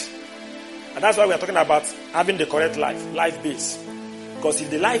lead. And that's why we are talking about having the correct life base. Because if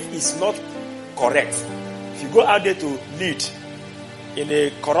the life is not correct, if you go out there to lead in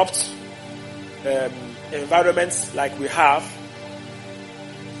a corrupt environment like we have,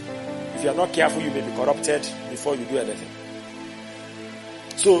 if you are not careful, you may be corrupted before you do anything.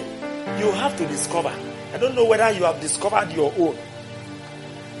 So, you have to discover. I don't know whether you have discovered your own.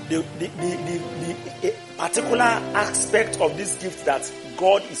 The particular aspect of this gift that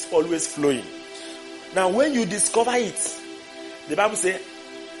God is always flowing. Now, when you discover it, the Bible says,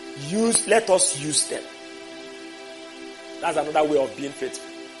 let us use them. That's another way of being faithful.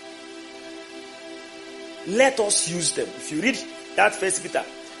 Let us use them. If you read that First Peter,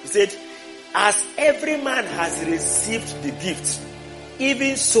 he said, as every man has received the gift,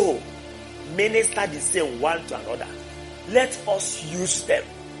 even so minister the same one to another. Let us use them.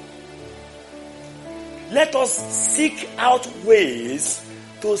 Let us seek out ways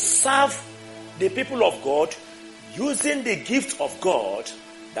to serve the people of God using the gift of God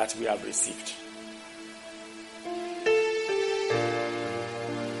that we have received.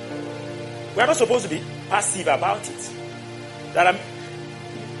 We are not supposed to be passive about it.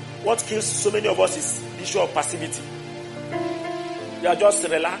 What kills so many of us is the issue of passivity. You are just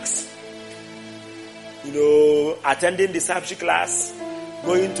relaxed, attending discipleship class,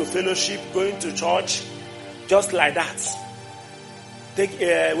 going to fellowship, going to church, just like that.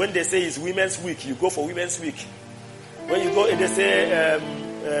 When they say it's Women's Week, you go for Women's Week. When you go, they say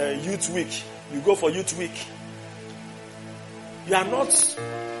Youth Week, you go for Youth Week. You are not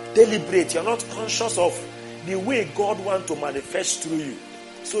deliberate, you are not conscious of the way God wants to manifest through you,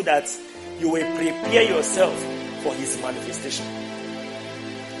 so that you will prepare yourself for His manifestation.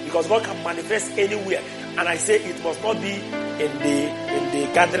 Because God can manifest anywhere, and I say it must not be in the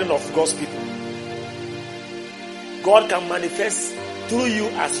gathering of God's people. God can manifest through you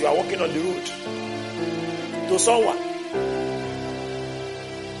as you are walking on the road to someone.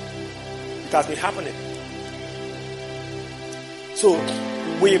 It has been happening. So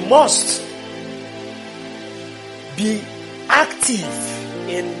we must be active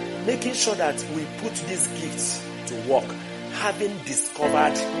in making sure that we put these gifts to work, having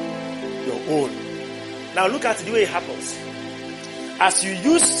discovered your own. Now look at the way it happens. As you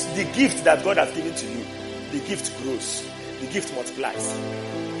use the gift that God has given to you, the gift grows, the gift multiplies.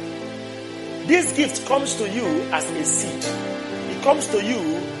 This gift comes to you as a seed. It comes to you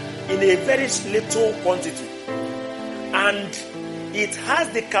in a very little quantity, and it has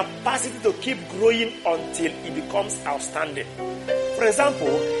the capacity to keep growing until it becomes outstanding. For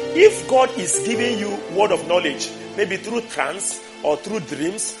example, if God is giving you word of knowledge, maybe through trance or through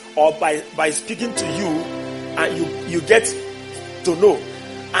dreams or by speaking to you, and you get to know,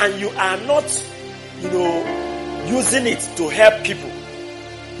 and you are not, using it to help people,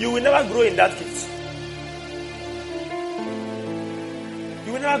 you will never grow in that gift.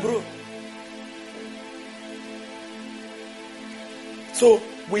 You will never grow. So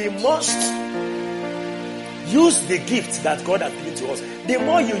we must use the gift that God has given to us. The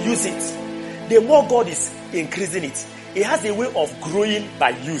more you use it, the more God is increasing it. It has a way of growing by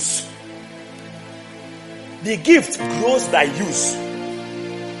use. The gift grows by use,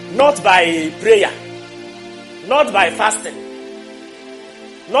 not by prayer, not by fasting,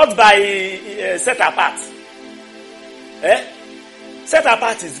 not by set apart. Set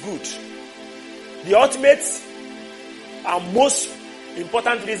apart is good. The ultimate and most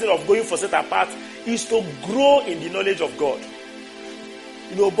important reason of going for set apart is to grow in the knowledge of God.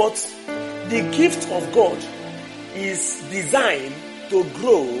 But the gift of God is designed to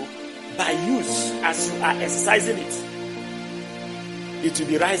grow by use. As you are exercising it, it will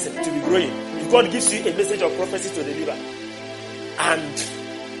be rising, it will be growing. If God gives you a message of prophecy to deliver, and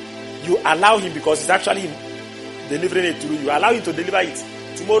you allow Him, because it's actually Him delivering it through you, allow Him to deliver it.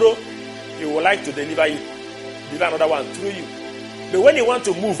 Tomorrow He would like to deliver another one through you. But when He wants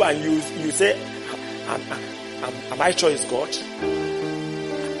to move and you say, am I sure it's God?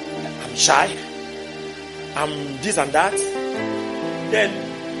 I'm shy, I'm this and that, then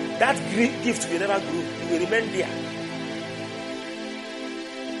that gift will never grow. It will remain there.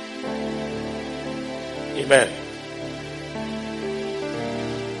 Amen.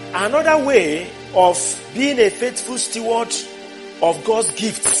 Another way of being a faithful steward of God's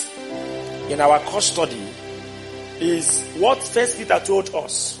gifts in our custody is what 1 Peter told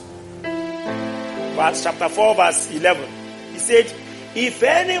us. Verse chapter 4, verse 11. He said, if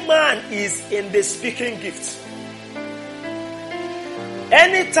any man is in the speaking gift,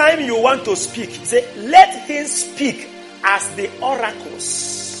 anytime you want to speak, he said, let him speak as the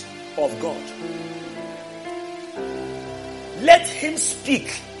oracles of God. Let him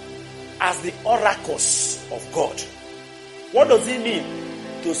speak as the oracles of God. What does it mean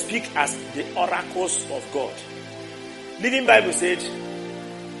to speak as the oracles of God? Living Bible said,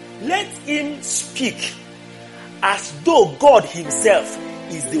 let him speak as though God Himself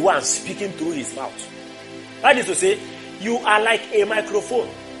is the one speaking through his mouth. That is to say, you are like a microphone.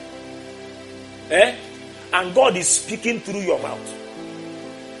 And God is speaking through your mouth.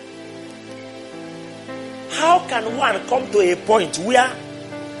 How can one come to a point where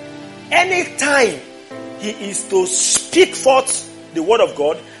anytime he is to speak forth the word of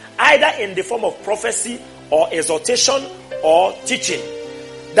God, either in the form of prophecy or exhortation or teaching,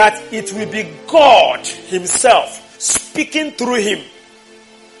 that it will be God Himself speaking through him?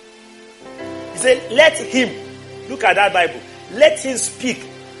 He said, let him, look at that Bible, let him speak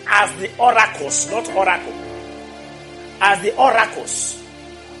as the oracles, not oracle, as the oracles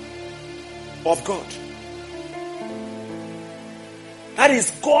of God. That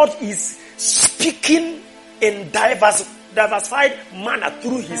is, God is speaking in diversified manner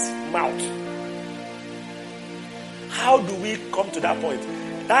through His mouth. How do we come to that point?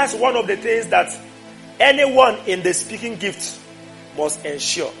 That's one of the things that anyone in the speaking gift must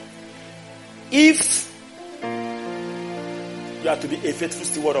ensure. if you are to be a faithful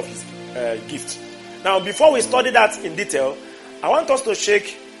steward of his gift. Now, before we study that in detail, I want us to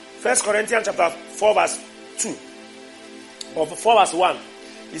shake 1 Corinthians chapter 4 verse 2 or 4 verse 1.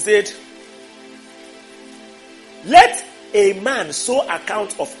 He said, let a man so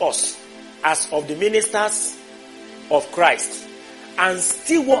account of us as of the ministers of Christ and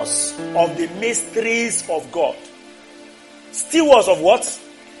stewards of the mysteries of God. Stewards of what?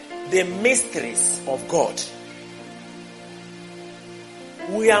 The mysteries of God.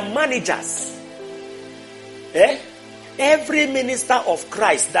 We are managers. Every minister of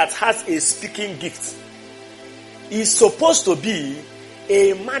Christ that has a speaking gift is supposed to be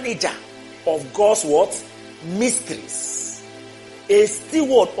a manager of God's what? Mysteries. A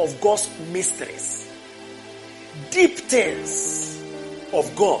steward of God's mysteries. Deep things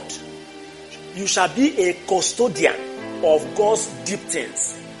of God. You shall be a custodian of God's deep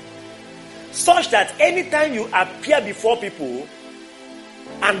things. Such that anytime you appear before people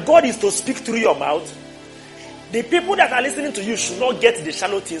and God is to speak through your mouth, the people that are listening to you should not get the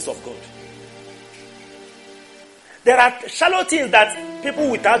shallow things of God. There are shallow things that people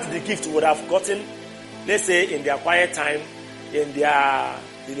without the gift would have gotten, let's say in their quiet time, in their,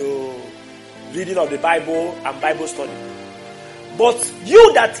 reading of the Bible and Bible study. But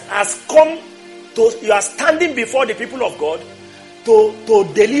you that has come to, you are standing before the people of God to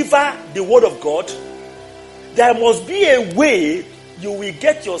deliver the word of God, there must be a way you will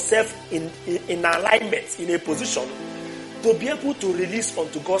get yourself in alignment, in a position to be able to release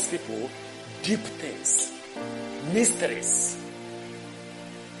unto God's people deep things, mysteries.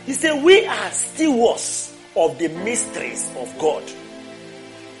 He said, we are stewards of the mysteries of God.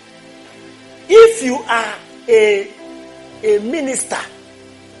 If you are a minister,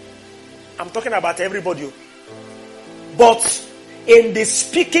 I'm talking about everybody, but in the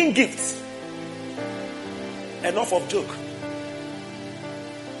speaking gift, enough of joke.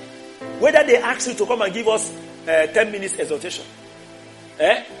 Whether they ask you to come and give us 10 minutes exhortation,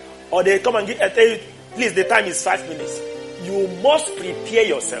 or they come and tell you, please, the time is 5 minutes. You must prepare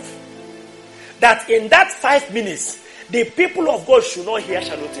yourself that in that 5 minutes, the people of God should not hear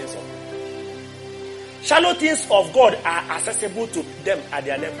shallow things of God. Shallow things of God are accessible to them at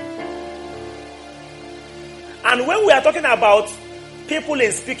their level. And when we are talking about people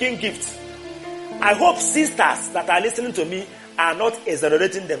in speaking gifts, I hope sisters that are listening to me are not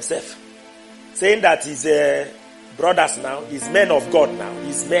exaggerating themselves, saying that he's brothers now, he's men of God now,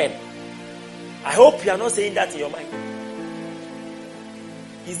 he's men. I hope you are not saying that in your mind.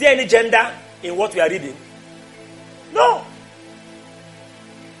 Is there any gender in what we are reading? No.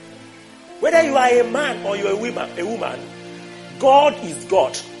 Whether you are a man or you are a woman, God is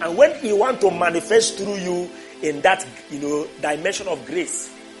God. And when he wants to manifest through you in that, dimension of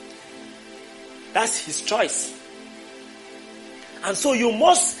grace, that's his choice. And so you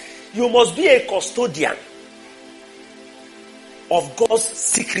must be a custodian of God's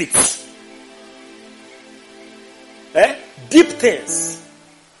secrets. Deep things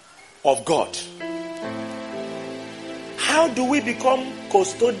of God. How do we become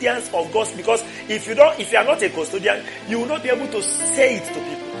custodians of God? Because if you are not a custodian, you will not be able to say it to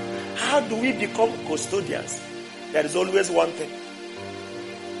people. How do we become custodians? There is always one thing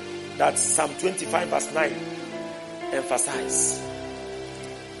that Psalm 25 verse 9 emphasizes.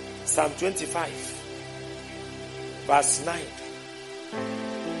 Psalm 25 verse 9.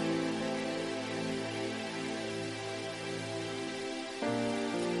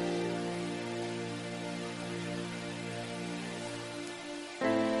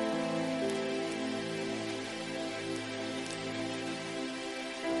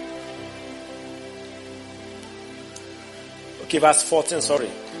 Okay, verse 14, sorry.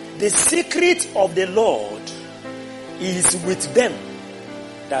 The secret of the Lord is with them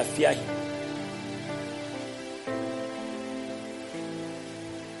that fear him.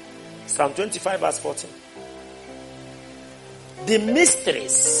 Psalm 25 verse 14. The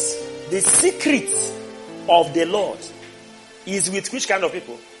mysteries, the secret of the Lord is with which kind of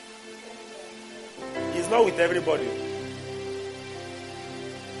people? It's not with everybody.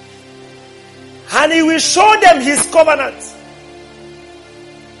 And he will show them his covenant.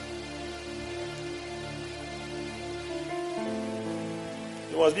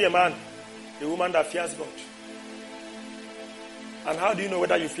 You must be a man, a woman that fears God. And how do you know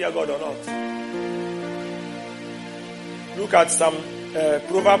whether you fear God or not? Look at some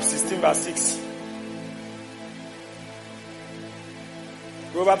Proverbs 16 verse 6.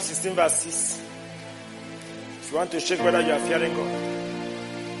 Proverbs 16 verse 6. If you want to check whether you are fearing God.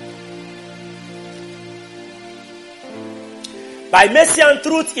 By mercy and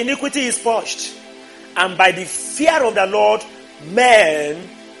truth, iniquity is purged. And by the fear of the Lord, men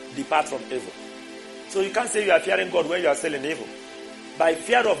depart from evil. So you can't say you are fearing God when you are still in evil. By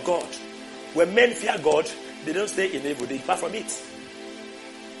fear of God, when men fear God, they don't stay in evil, they depart from it.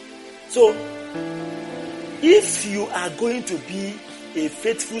 So, if you are going to be a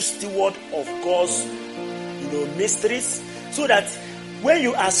faithful steward of God's, mysteries, so that when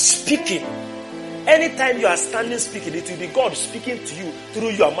you are speaking, anytime you are standing speaking, it will be God speaking to you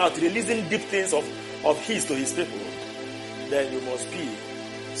through your mouth, releasing deep things of His to His people. Then you must be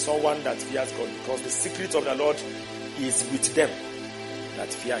someone that fears God, because the secret of the Lord is with them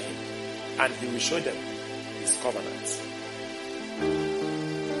that fear Him, and He will show them His covenant.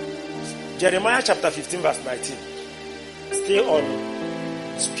 Jeremiah chapter 15 verse 19. Still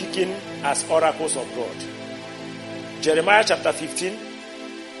on speaking as oracles of God. Jeremiah chapter 15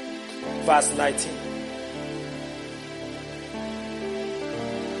 verse 19.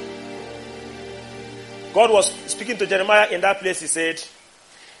 God was speaking to Jeremiah in that place. He said,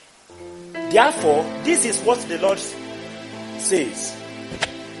 therefore, this is what the Lord says.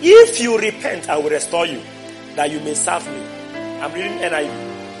 If you repent, I will restore you, that you may serve me. I'm reading NIV.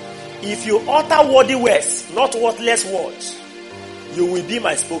 If you utter worthy words, not worthless words, you will be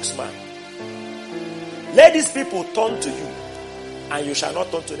my spokesman. Let these people turn to you, and you shall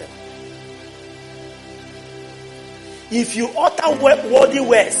not turn to them. If you utter worthy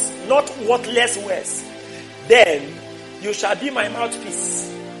words, not worthless words, then you shall be my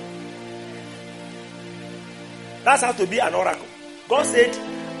mouthpiece. That's how to be an oracle. God said,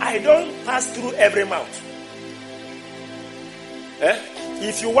 I don't pass through every mouth.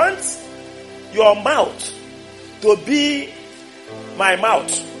 If you want your mouth to be my mouth,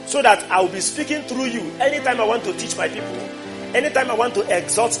 so that I will be speaking through you anytime I want to teach my people, anytime I want to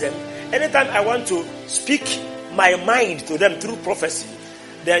exhort them, anytime I want to speak my mind to them through prophecy,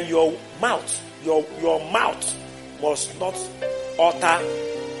 then your mouth must not utter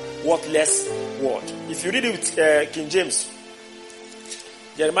worthless word. If you read it with King James,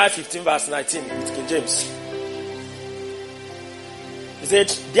 Jeremiah 15 verse 19 with King James, he said,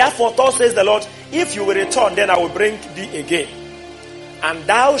 therefore thus says the Lord, if you will return, then I will bring thee again, and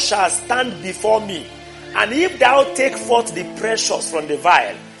thou shalt stand before me, and if thou take forth the precious from the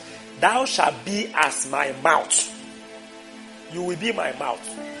vial, thou shalt be as my mouth. You will be my mouth.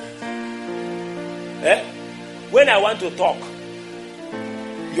 When I want to talk,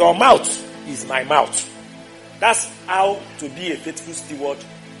 your mouth is my mouth. That's how to be a faithful steward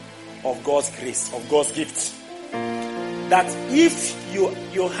of God's grace, of God's gift. That if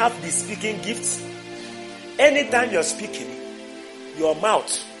you have the speaking gift, anytime you're speaking, your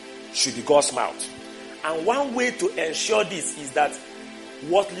mouth should be God's mouth. And one way to ensure this is that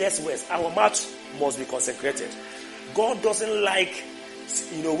worthless words, our mouth must be consecrated. God doesn't like,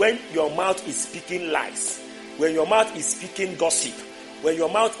 when your mouth is speaking lies, when your mouth is speaking gossip, when your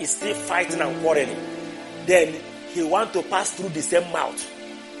mouth is still fighting and quarreling, then He wants to pass through the same mouth.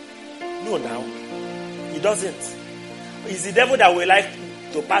 No, now, He doesn't. It's the devil that will like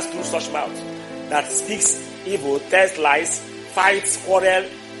to pass through such mouth that speaks evil, tells lies, fights, quarrel.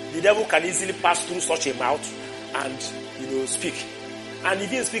 The devil can easily pass through such a mouth and, speak. And he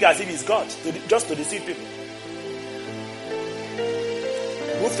didn't speak as if he's God, just to deceive people.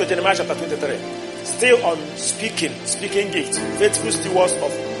 Move to Jeremiah chapter 23. Still on speaking gift. Faithful stewards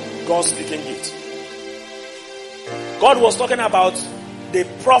of God's speaking gift. God was talking about the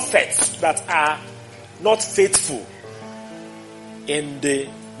prophets that are not faithful in the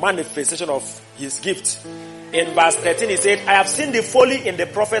manifestation of His gift. In verse 13 he said, I have seen the folly in the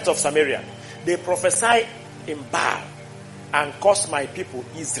prophets of Samaria. They prophesy in Baal and cause my people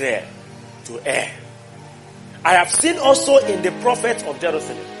Israel to err. I have seen also in the prophets of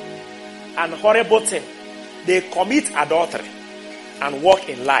Jerusalem an horrible thing. They commit adultery and walk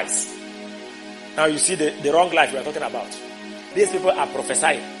in lies. Now you see the wrong life we are talking about. These people are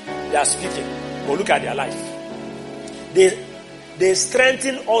prophesying. They are speaking. But look at their life. They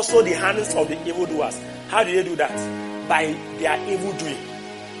strengthen also the hands of the evildoers. How do they do that? By their evil doing.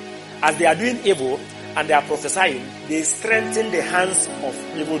 As they are doing evil and they are prophesying, they strengthen the hands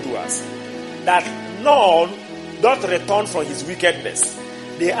of evildoers, that none doth return from his wickedness.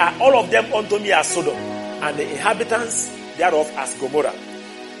 They are all of them unto me as Sodom, and the inhabitants thereof as Gomorrah.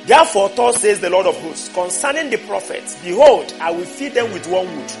 Therefore, thus says the Lord of hosts, concerning the prophets, behold, I will feed them with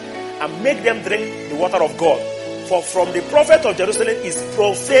wormwood, and make them drink the water of God. For from the prophet of Jerusalem is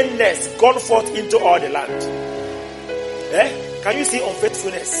profaneness gone forth into all the land. Can you see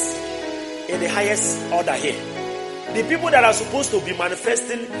unfaithfulness in the highest order here? The people that are supposed to be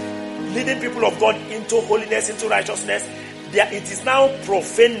manifesting, leading people of God into holiness, into righteousness, it is now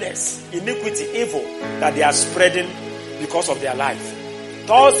profaneness, iniquity, evil that they are spreading because of their life.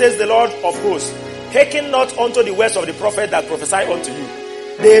 Thus says the Lord of hosts, hearken not unto the words of the prophet that prophesy unto you.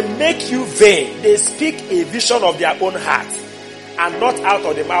 They make you vain. They speak a vision of their own heart, and not out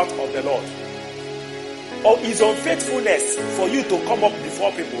of the mouth of the Lord. Or is unfaithfulness for you to come up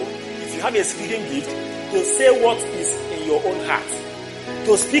before people, if you have a speaking gift, to say what is in your own heart,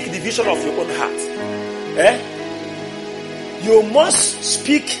 to speak the vision of your own heart. You must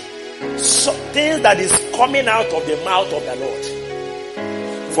speak things that is coming out of the mouth of the Lord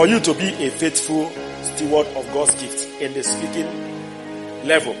for you to be a faithful steward of God's gift in the speaking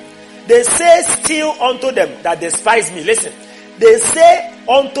level. They say still unto them that despise me. Listen. They say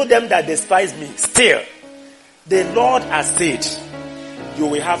unto them that despise me, still, the Lord has said, you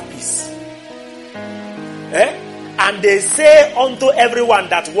will have peace. And they say unto everyone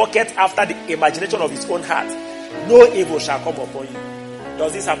that walketh after the imagination of his own heart, no evil shall come upon you.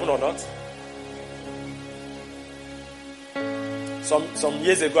 Does this happen or not? Some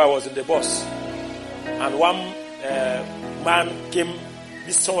years ago I was in the bus, and one man came,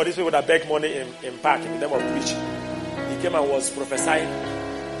 some of these people that beg money in park in the name of preaching. He came and was prophesying,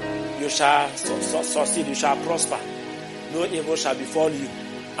 you shall succeed, you shall prosper, no evil shall befall you,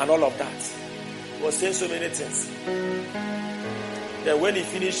 and all of that. He was saying so many things. Then when he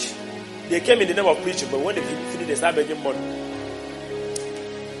finished, they came in the name of preaching, but when they finished, they started begging money.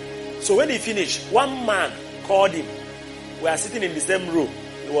 So when he finished, one man called him. We are sitting in the same room.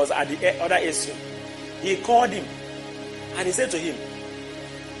 He was at the other extreme. He called him, and he said to him,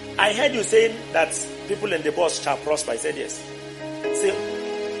 I heard you saying that people in the bus shall prosper. He said yes. He said,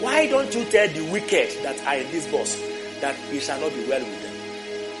 why don't you tell the wicked that are in this bus that it shall not be well with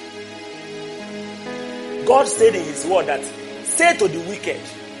them? God said in his word that, say to the wicked,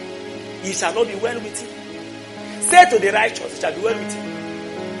 it shall not be well with him. Say to the righteous, it shall be well with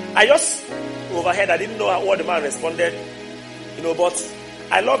him. I just overheard, I didn't know what the man responded, but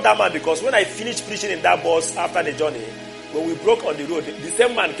I love that man because when I finished preaching in that bus after the journey, when we broke on the road, the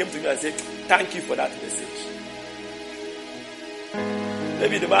same man came to me and said, thank you for that message.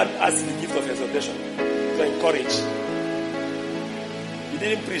 Maybe the man asked the gift of exhortation to encourage. He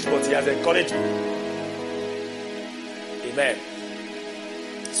didn't preach, but he has encouraged me. Amen.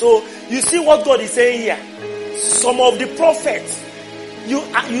 So, you see what God is saying here. Some of the prophets,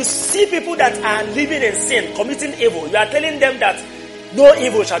 you see people that are living in sin, committing evil. You are telling them that no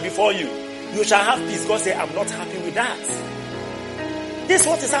evil shall befall you. You shall have peace. God says, I'm not happy with that. This is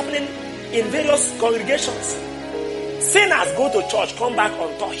what is happening in various congregations. Sinners go to church, come back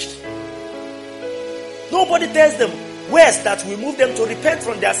untouched. Nobody tells them words that will move them to repent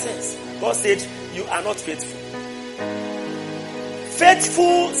from their sins. God said, you are not faithful.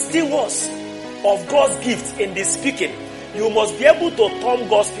 Faithful stewards of God's gift in the speaking, you must be able to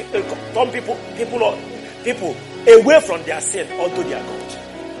turn people away from their sin unto their God.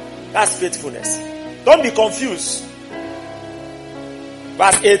 That's faithfulness. Don't be confused.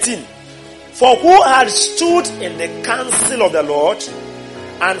 Verse 18. For who had stood in the counsel of the Lord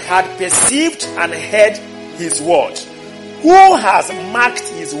and had perceived and heard his word? Who has marked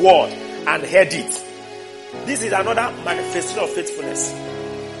his word and heard it? This is another manifestation of faithfulness.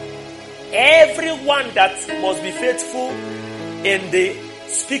 Everyone that must be faithful in the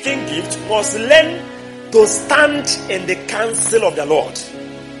speaking gift must learn to stand in the counsel of the Lord.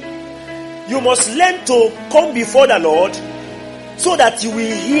 You must learn to come before the Lord so that you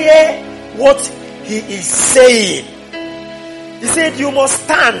will hear what he is saying. He said you must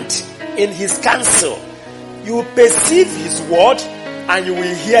stand in his counsel. You will perceive his word and you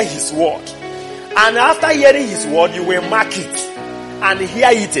will hear his word. And after hearing his word, you will mark it and hear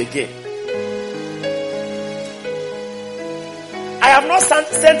it again. I have not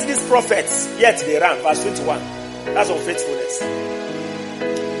sent these prophets, yet they ran. Verse 21. That's unfaithfulness.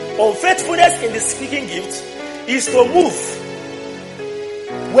 Unfaithfulness in the speaking gift is to move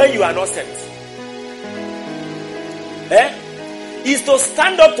when you are not sent. Is to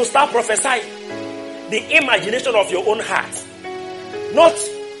stand up to start prophesying the imagination of your own heart. Not,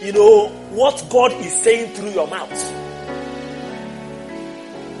 what God is saying through your mouth.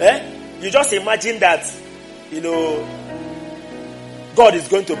 You just imagine that, God is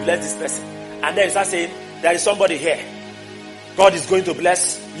going to bless this person. And then you start saying, there is somebody here. God is going to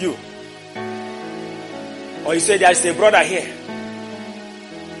bless you. Or you say, there is a brother here.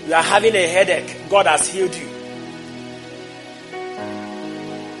 You are having a headache. God has healed you.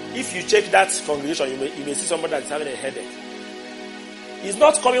 If you check that congregation, you may see somebody that is having a headache. It's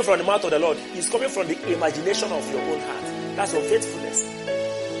not coming from the mouth of the Lord. It's coming from the imagination of your own heart. That's unfaithfulness.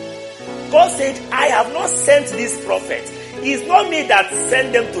 God said, I have not sent this prophet, it's not me that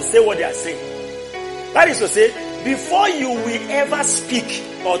send them to say what they are saying. That is to say, before you will ever speak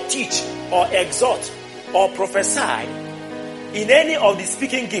or teach or exhort or prophesy in any of the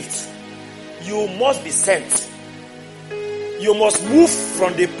speaking gifts, you must be sent. You must move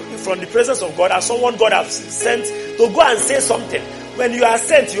from the presence of God as someone God has sent to go and say something. When you are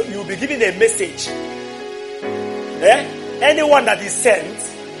sent, you will be given a message. Anyone that is sent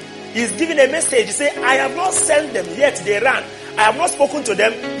is given a message. You say, I have not sent them, yet they ran. I have not spoken to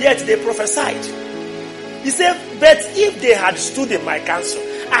them, yet they prophesied. He said, but if they had stood in my counsel,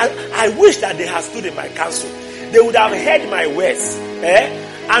 I wish that they had stood in my counsel. They would have heard my words.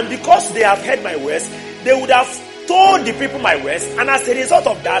 And because they have heard my words, they would have told the people my words. And as a result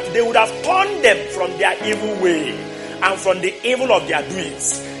of that, they would have turned them from their evil way and from the evil of their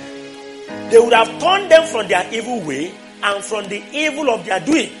doings. They would have turned them from their evil way and from the evil of their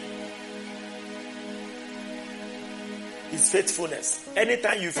doing. His faithfulness.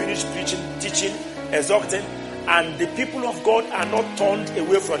 Anytime you finish preaching, teaching, exhorting, and the people of God are not turned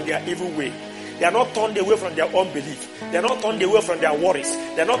away from their evil way, they are not turned away from their unbelief, they are not turned away from their worries,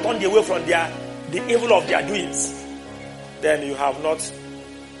 they are not turned away from the evil of their doings, then you have not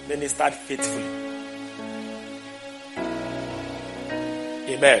ministered faithfully.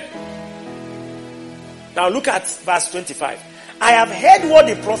 Amen. Now look at verse 25. I have heard what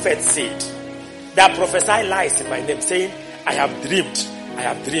the prophet said, that prophesy lies in my name, saying, I have dreamed, I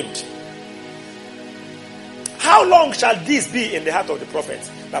have dreamed. How long shall this be in the heart of the prophets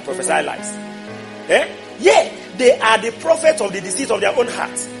that prophesy lies? Yeah, they are the prophets of the deceit of their own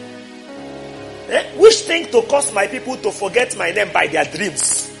hearts. Which think to cause my people to forget my name by their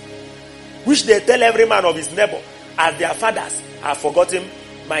dreams, which they tell every man of his neighbor, as their fathers have forgotten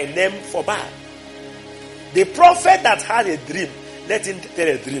my name for Baal. The prophet that has a dream, let him tell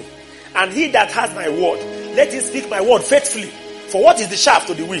a dream. And he that has my word, let him speak my word faithfully. For what is the shaft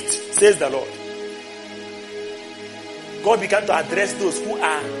to the wheat, says the Lord. God began to address those who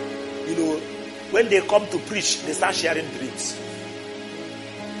are, when they come to preach, they start sharing dreams.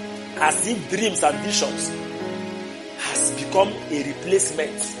 As if dreams and visions has become a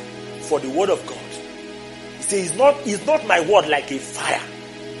replacement for the word of God. He says, it's not my word like a fire,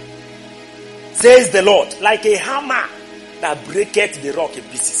 says the Lord, like a hammer that breaketh the rock in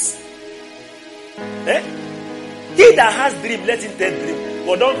pieces. He that has dream, let him tell dream,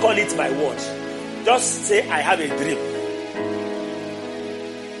 but don't call it my word. Just say, I have a dream.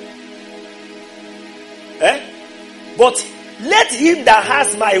 But let him that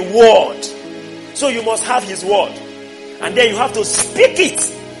has my word, so you must have his word, and then you have to speak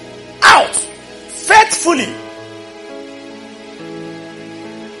it out faithfully.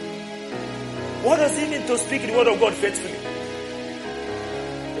 What does it mean to speak the word of God faithfully?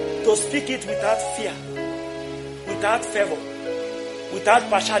 To speak it without fear, without favor, without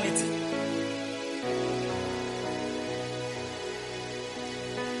partiality.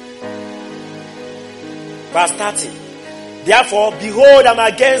 Verse 30. Therefore, behold, I'm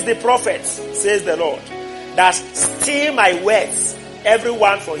against the prophets, says the Lord, that steal my words,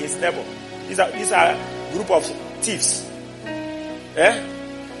 everyone for his neighbor. These are a group of thieves.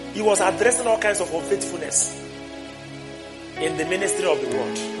 He was addressing all kinds of unfaithfulness in the ministry of the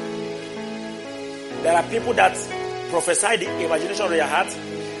word. There are people that prophesy the imagination of their heart.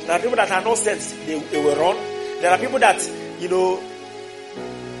 There are people that are not sent, they will run. There are people that,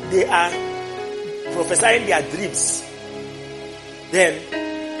 they are prophesying their dreams. Then,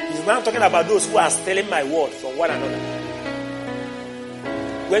 he's now talking about those who are stealing my word from one another.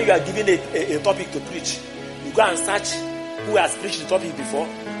 When you are given a topic to preach, you go and search who has preached the topic before,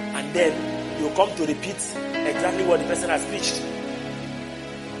 and then you come to repeat exactly what the person has preached.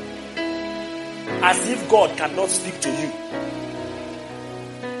 As if God cannot speak to you.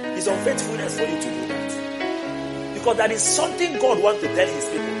 It's unfaithfulness for you to do that. Because that is something God wants to tell his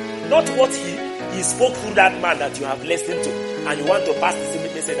people. Not what he spoke through that man that you have listened to, and you want to pass the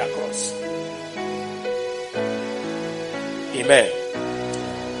same message across. Amen.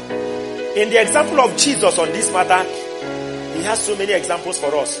 In the example of Jesus on this matter, he has so many examples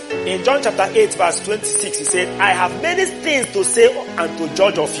for us. In John chapter 8 verse 26, he said, I have many things to say and to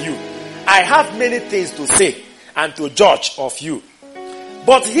judge of you. I have many things to say and to judge of you.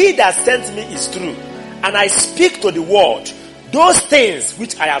 But he that sent me is true, and I speak to the world those things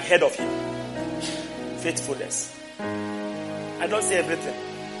which I have heard of him. Faithfulness. I don't say everything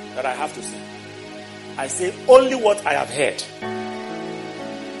that I have to say. I say only what I have heard.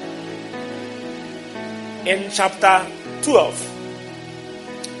 In chapter 12,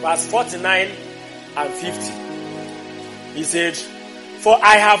 verse 49 and 50, he said, for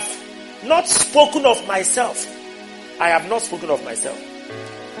I have not spoken of myself. I have not spoken of myself.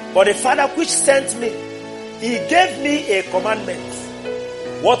 But the Father which sent me, he gave me a commandment,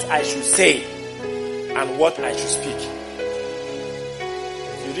 what I should say and what I should speak.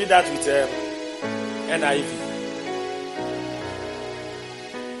 You read that with NIV.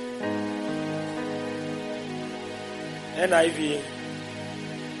 NIV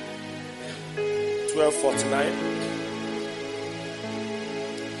 12:49.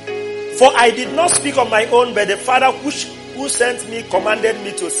 For I did not speak of my own, but the Father who sent me commanded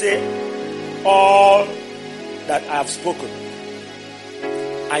me to say all that I have spoken.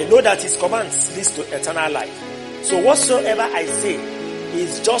 I know that his commands leads to eternal life. So whatsoever I say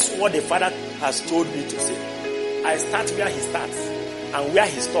is just what the Father has told me to say. I start where he starts, and where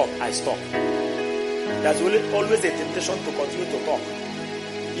he stops, I stop. There's always a temptation to continue to talk,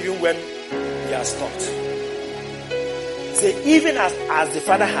 even when he has stopped. Say, even as the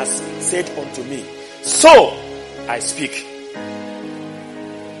Father has said unto me, so I speak.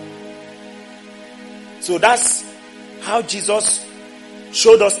 So that's how Jesus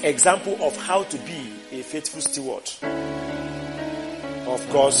showed us example of how to be a faithful steward of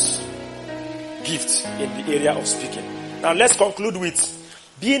God's gift in the area of speaking. Now let's conclude with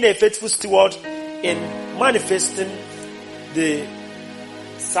being a faithful steward in manifesting the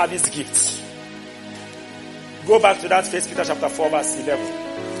service gifts. Go back to that 1 Peter chapter 4 verse 11.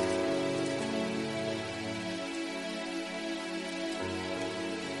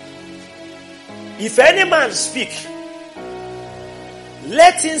 If any man speak,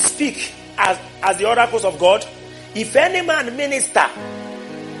 let him speak as the oracles of God. If any man minister,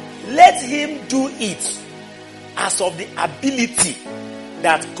 let him do it as of the ability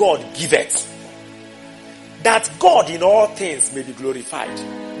that God giveth, that God in all things may be glorified.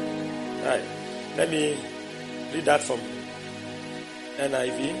 Right. Let me read that from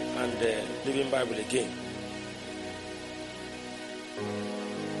NIV and the Living Bible again.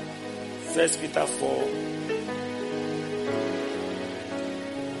 1 Peter 4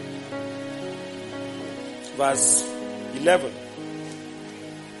 verse 11.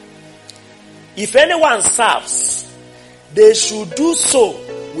 If anyone serves, they should do so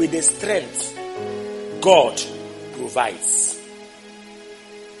with the strength God provides.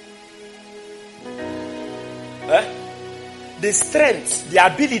 The strength, the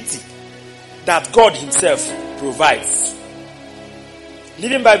ability that God himself provides.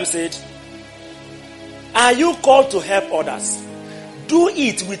 Living Bible said, are you called to help others? Do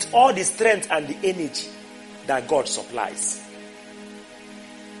it with all the strength and the energy that God supplies.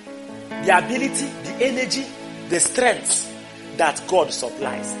 The ability, the energy, the strength that God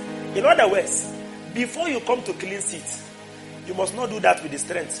supplies. In other words, before you come to clean seat, you must not do that with the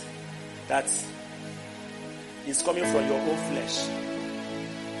strength that is coming from your own flesh.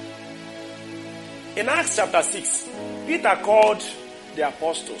 In Acts chapter 6, Peter called the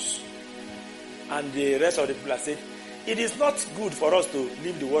apostles and the rest of the people said, it is not good for us to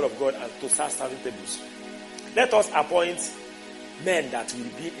leave the word of God and to start serving tables. Let us appoint men that will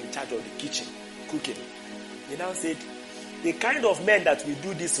be in charge of the kitchen, cooking. He now said, the kind of men that will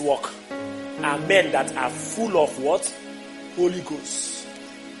do this work are men that are full of what? Holy Ghost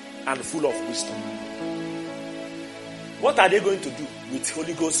and full of wisdom. What are they going to do with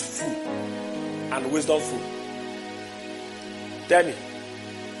Holy Ghost full and wisdom full? Tell me.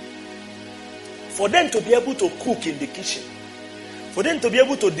 For them to be able to cook in the kitchen, for them to be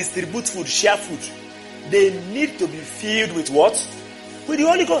able to distribute food, share food, they need to be filled with what? With the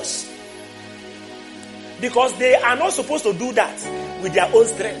Holy Ghost. Because they are not supposed to do that with their own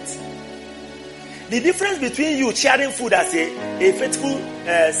strength. The difference between you sharing food as a faithful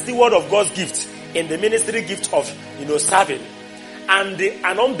steward of God's gift in the ministry gift of serving, and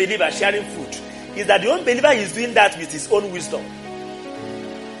an unbeliever sharing food, is that the unbeliever is doing that with his own wisdom.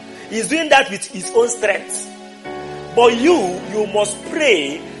 He's doing that with his own strength. But you must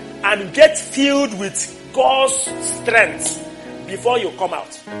pray and get filled with God's strength before you come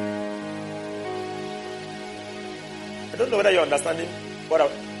out. I don't know whether you're understanding what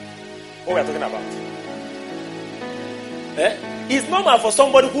we're talking about. It's normal for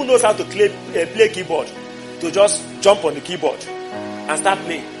somebody who knows how to play keyboard to just jump on the keyboard and start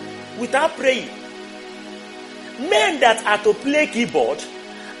playing without praying. Men that are to play keyboard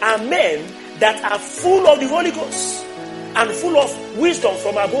are men that are full of the Holy Ghost and full of wisdom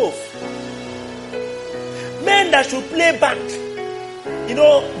from above. Men that should play band. You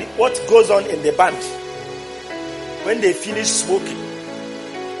know what goes on in the band? When they finish smoking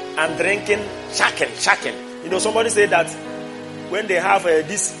and drinking, shaking. Somebody said that when they have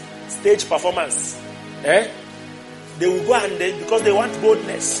this stage performance, they will go and because they want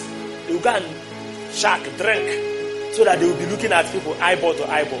boldness, they will go and drink so that they will be looking at people eyeball to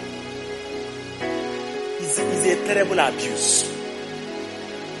eyeball. It's a terrible abuse.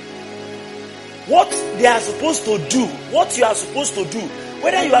 What they are supposed to do, what you are supposed to do,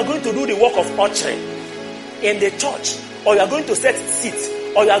 whether you are going to do the work of ushering in the church, or you are going to set seats,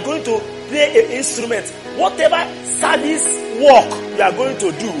 or you are going to play an instrument, whatever service work you are going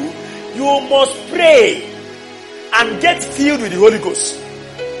to do, you must pray and get filled with the Holy Ghost.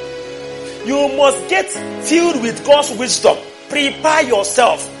 You must get filled with God's wisdom. Prepare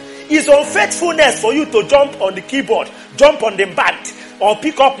yourself. It's unfaithfulness for you to jump on the keyboard, jump on the band, or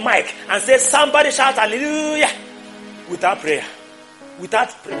pick up mic and say, somebody shout hallelujah, without prayer, without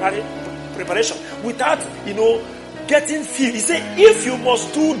preparation, without, getting filled. He said, if you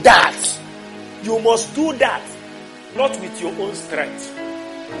must do that, you must do that, not with your own strength.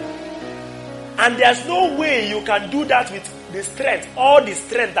 And there's no way you can do that with the strength, all the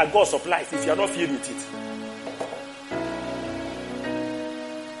strength that God supplies, if you are not filled with it.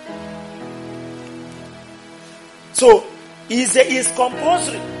 So, it's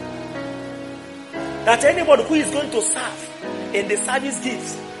compulsory that anybody who is going to serve in the service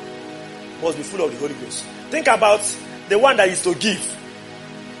gifts must be full of the Holy Ghost. Think about the one that is to give.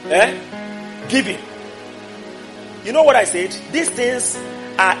 Giving. You know what I said? These things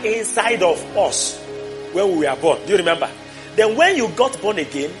are inside of us when we were born. Do you remember? Then when you got born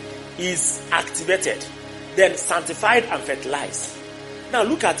again, is activated, then sanctified and fertilized. Now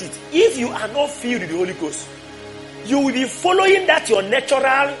look at it. If you are not filled with the Holy Ghost, you will be following that your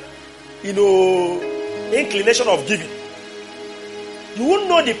natural, inclination of giving. You won't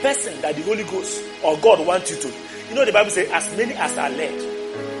know the person that the Holy Ghost or God wants you to. The Bible says, as many as are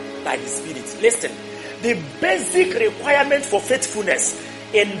led by the Spirit. Listen, the basic requirement for faithfulness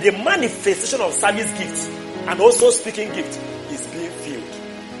in the manifestation of service gifts and also speaking gift is being filled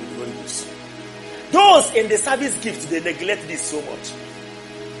with the Holy Ghost. Those in the service gift, they neglect this so much.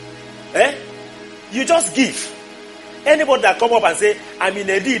 You just give. Anybody that come up and say, I'm in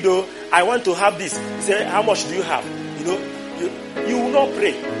a deed, though, I want to have this. You say, how much do you have? You will not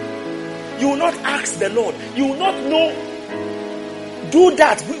pray. You will not ask the Lord. You will not know. Do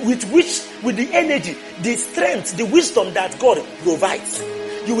that with the energy, the strength, the wisdom that God provides.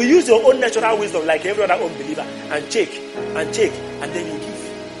 You will use your own natural wisdom like every other unbeliever and check, and then you give.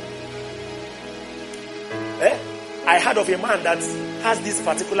 I heard of a man that has this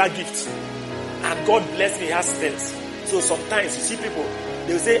particular gift, and God bless me, he has strength. So sometimes you see people,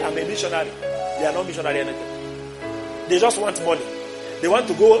 they will say, I'm a missionary. They are not missionary anything. They just want money. They want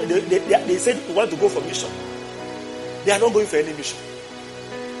to go, they said they want to go for mission. They are not going for any mission.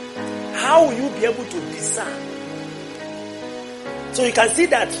 How will you be able to discern? So you can see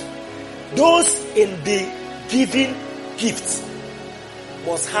that those in the giving gift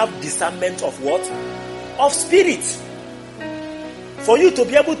must have discernment of what? Of spirit. For you to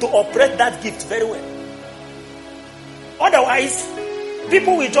be able to operate that gift very well. Otherwise,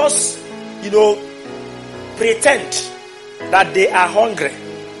 people will just, pretend that they are hungry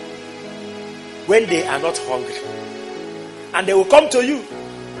when they are not hungry. And they will come to you.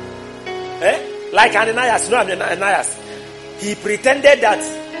 Like Ananias. Ananias. He pretended that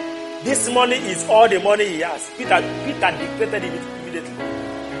this money is all the money he has. Peter dictated it immediately.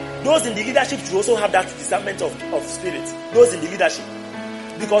 Those in the leadership should also have that discernment of spirit. Those in the leadership.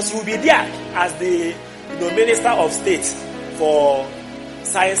 Because you will be there as the minister of state for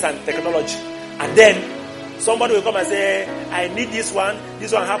science and technology. And then somebody will come and say, I need this one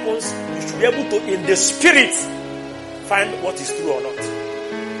happens. You should be able to, in the spirit, find what is true or not.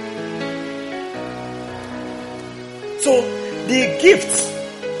 So, the gift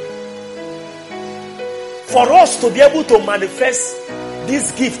for us to be able to manifest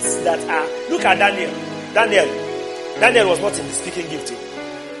these gifts that are, look at Daniel. Daniel was not in the speaking gift.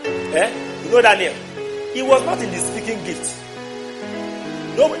 Daniel, he was not in the speaking gift.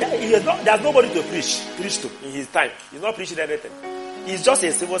 There's nobody to preach to in his time. He's not preaching anything. He's just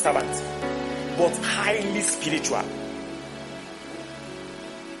a civil servant, but highly spiritual.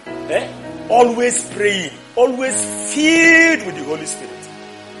 Always praying, always filled with the Holy Spirit,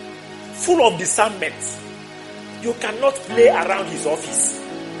 full of discernment. You cannot play around his office.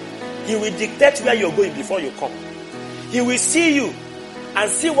 He will dictate where you're going before you come. He will see you and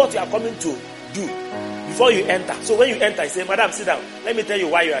see what you are coming to do before you enter. So when you enter, he say, Madam, sit down. Let me tell you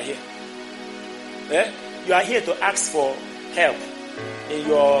why you are here. You are here to ask for help in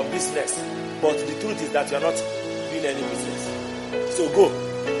your business. But the truth is that you are not doing any business. So go.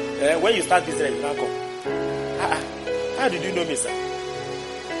 When you start business, you now come. How did you know me, sir?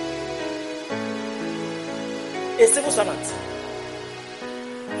 A civil servant.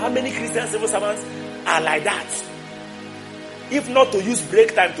 How many Christian civil servants are like that? if not to use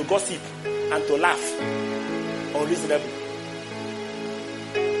break time to gossip and to laugh. Unreasonable.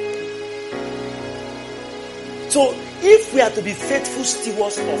 So, if we are to be faithful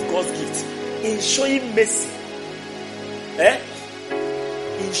stewards of God's gift in showing mercy,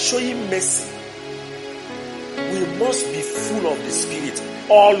 in showing mercy, we must be full of the Spirit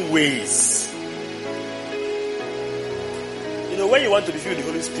always. You know, when you want to be filled with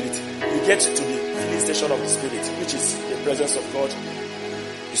the Holy Spirit, you get to the filling station of the Spirit, which is the presence of God.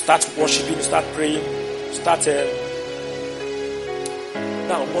 You start worshiping, you start praying, you start...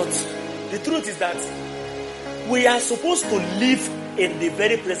 Now, but the truth is that we are supposed to live in the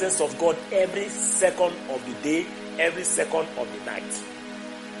very presence of God every second of the day, every second of the night.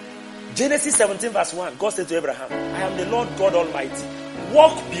 Genesis 17 verse 1, God said to Abraham, I am the Lord God Almighty.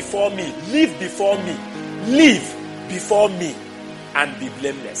 Walk before me, live before me, live before me, and be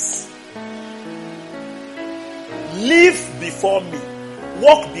blameless. Live before me,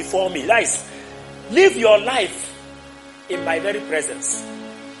 walk before me. That is, live your life in my very presence.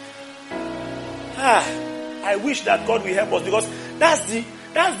 I wish that God will help us, because that's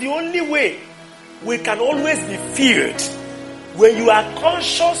the only way we can always be filled. When you are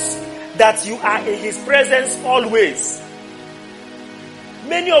conscious that you are in His presence always.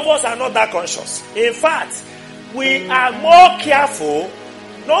 Many of us are not that conscious. In fact, we are more careful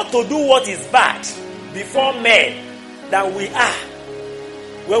not to do what is bad before men than we are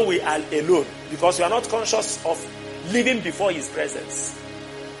when we are alone, because we are not conscious of living before His presence.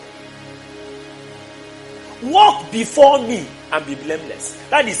 Walk before me and be blameless.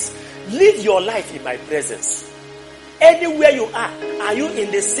 That is, live your life in my presence. Anywhere you are you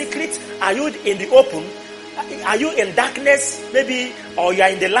in the secret? Are you in the open? Are you in darkness? Maybe, or you are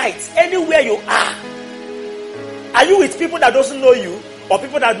in the light? Anywhere you are you with people that doesn't know you or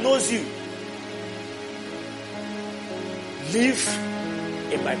people that knows you? Live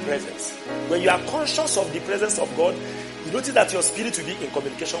in my presence. When you are conscious of the presence of God, you notice that your spirit will be in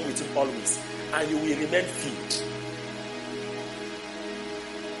communication with Him always, and you will remain filled.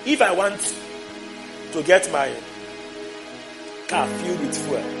 If I want to get my car filled with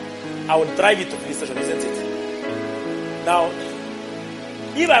fuel, I will drive it to the station, isn't it? Now,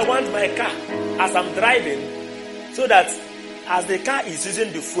 if I want my car as I'm driving, so that as the car is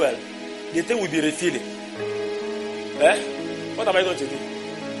using the fuel, the thing will be refilling. What am I going to do?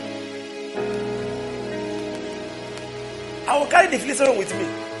 I will carry the filling station with me.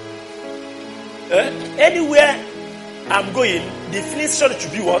 Anywhere I'm going, the filling station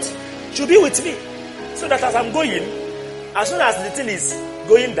should be what? Should be with me. So that as I'm going, as soon as the thing is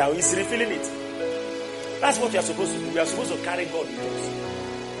going down, it's refilling it. That's what we are supposed to do. We are supposed to carry God with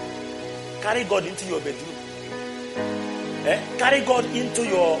us. Carry God into your bedroom. Carry God into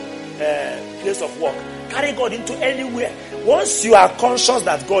your place of work. Carry God into anywhere. Once you are conscious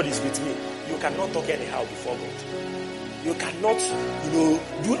that God is with me, you cannot talk anyhow before God. You cannot,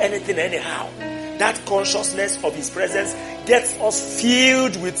 do anything anyhow. That consciousness of His presence gets us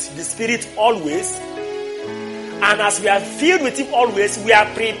filled with the Spirit always. And as we are filled with Him always, we are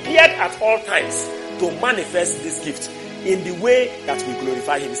prepared at all times to manifest this gift in the way that we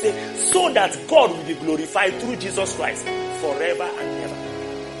glorify Him. Say, so that God will be glorified through Jesus Christ forever and ever.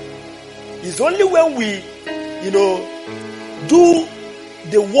 It's only when we, do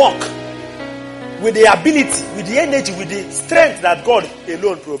the work with the ability, with the energy, with the strength that God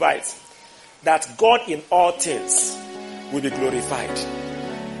alone provides, that God in all things will be glorified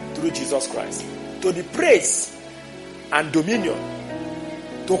through Jesus Christ. To the praise and dominion,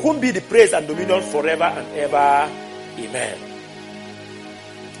 to whom be the praise and dominion forever and ever. Amen.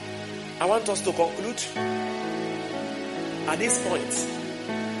 I want us to conclude at this point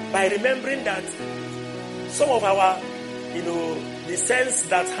by remembering that some of our, the saints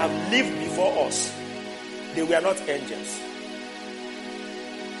that have lived before us, they were not angels.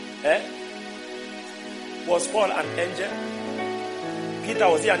 Was Paul an angel? Peter,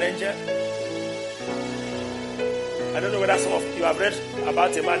 was he an angel? I don't know whether some of you have read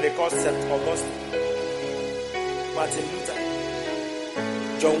about a man they call St. Augustine, Martin Luther,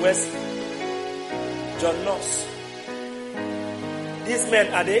 John Wesley, John Knox. These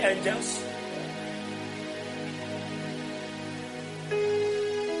men, are they angels?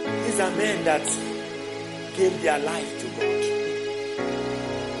 These are men that gave their life to God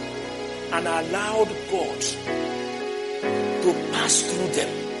and allowed God to pass through them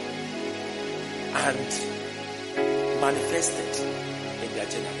and manifested in their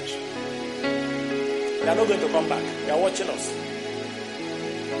generation. They are not going to come back. They are watching us.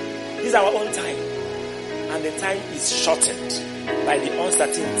 This is our own time, and the time is shortened by the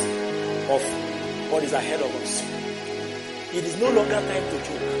uncertainty of what is ahead of us. It is no longer time to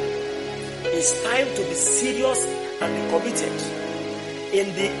joke. It's time to be serious and be committed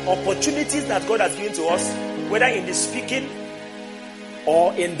in the opportunities that God has given to us, whether in the speaking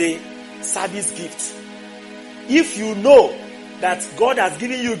or in the service gift. If you know that God has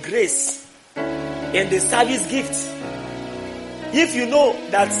given you grace in the service gift, if you know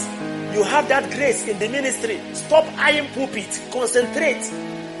that you have that grace in the ministry, stop eyeing pulpit, concentrate.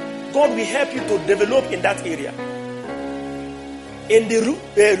 God will help you to develop in that area. In the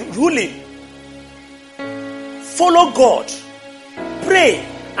ruling, follow God, pray,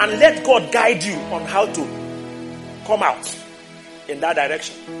 and let God guide you on how to come out in that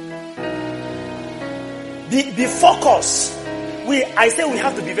direction. Be focused. I say we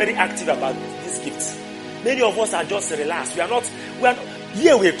have to be very active about these gifts. Many of us are just relaxed. We are not,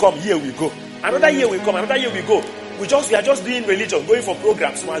 here we come, here we go. Another year we come, another year we go. We are just doing religion, going for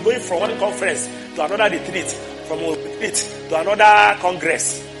programs. We are going from one conference to another retreat, from a retreat to another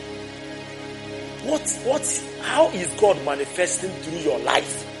congress. How is God manifesting through your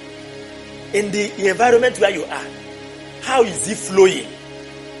life? In the environment where you are, how is He flowing?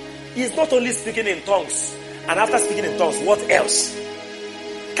 He's not only speaking in tongues, and after speaking in tongues, what else?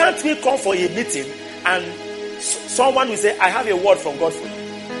 Can't we come for a meeting and someone will say, I have a word from God for you?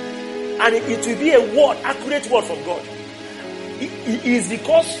 And it will be a word, accurate word from God. It is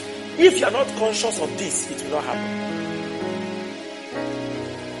because if you are not conscious of this, it will not happen.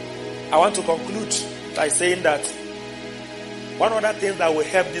 I want to conclude by saying that one other thing that will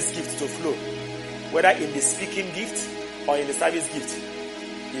help this gift to flow, whether in the speaking gift or in the service gift,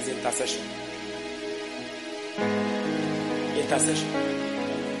 is intercession. Intercession.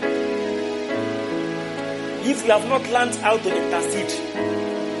 If we have not learned how to intercede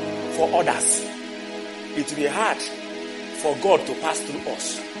for others, it will be hard for God to pass through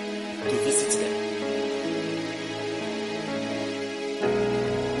us to visit them.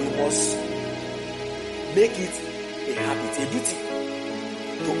 We must make it a habit, a duty,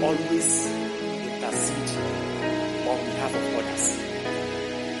 to always intercede on behalf of others.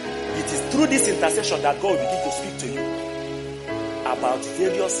 It is through this intercession that God will begin to speak to you about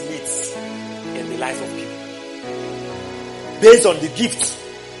various needs in the life of people, based on the gift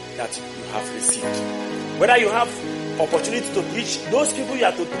that you have received. Whether you have opportunity to preach, those people you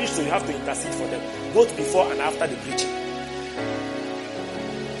have to preach to, you have to intercede for them, both before and after the preaching.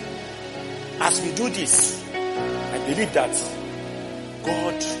 As we do this, I believe that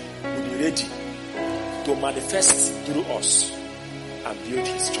God will be ready to manifest through us and build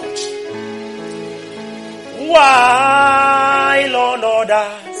His church. While on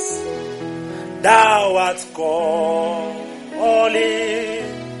others thou art calling,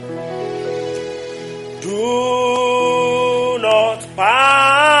 do not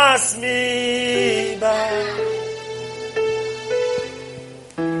pass me by.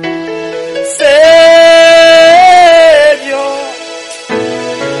 Savior,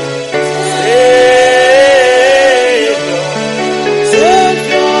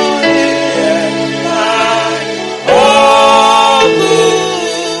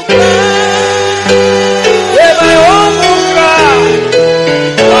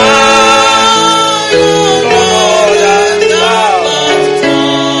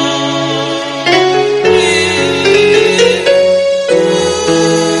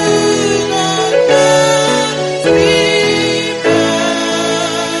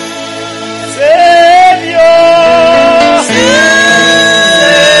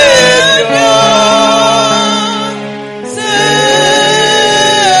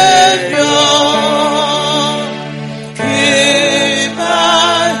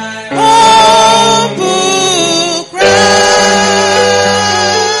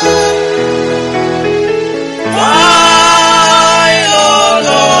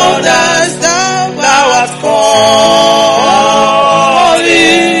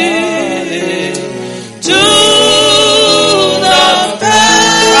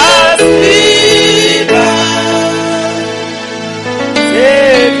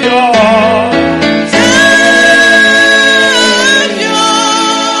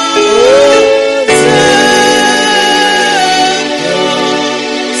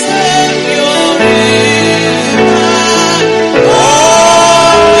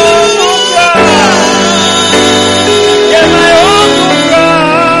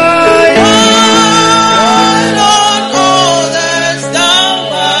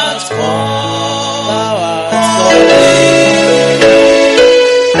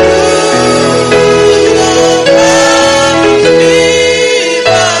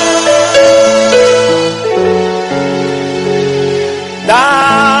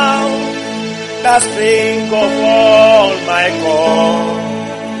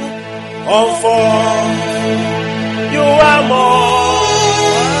 comfort. You are more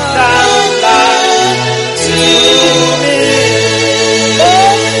than life to me.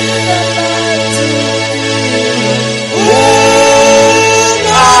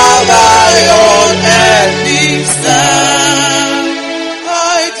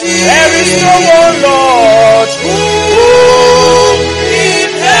 There is no one, Lord, who in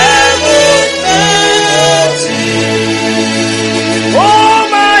heaven knows you. Oh,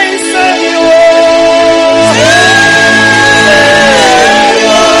 my Savior,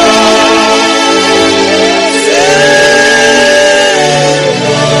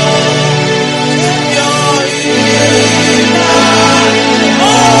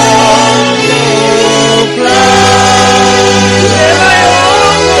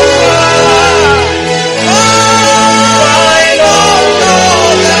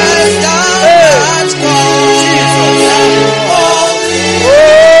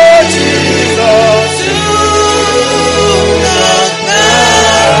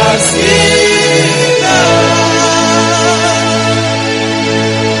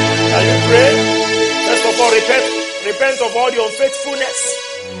 of all your unfaithfulness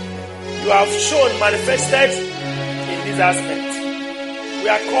you have shown manifested in this aspect. We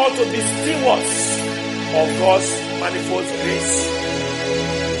are called to be stewards of God's manifold grace,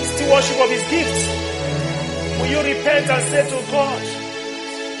 stewardship of His gifts. Will you repent and say to God,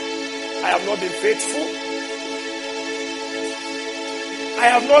 I have not been faithful. I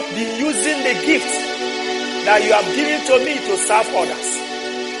have not been using the gift that you have given to me to serve others.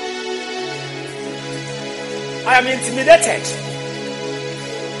 I am intimidated.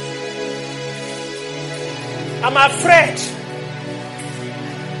 I'm afraid.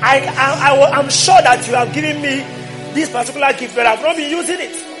 I'm sure that you have given me this particular gift, but I have not been using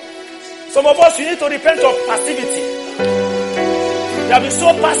it. Some of us, you need to repent of passivity. You have been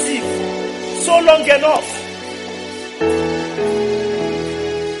so passive, so long enough.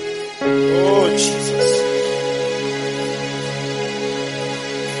 Oh, Jesus.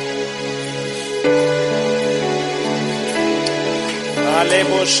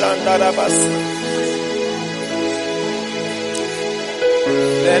 Alebo Shandarabas.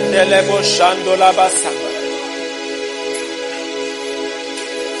 Lendelebo Shandolabasa.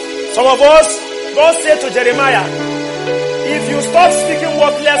 Some of us, God said to Jeremiah, if you stop speaking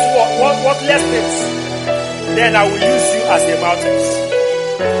worthless things, then I will use you as a mouthpiece.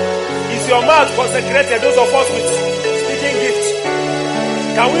 Is your mouth consecrated, those of us with speaking gifts?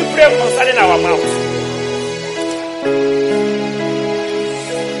 Can we pray concerning our mouth?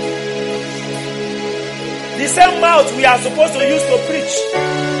 The same mouth we are supposed to use to preach,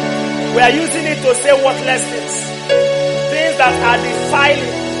 we are using it to say worthless things. Things that are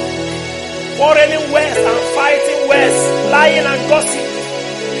defiling, quarreling words and fighting words, lying and gossip,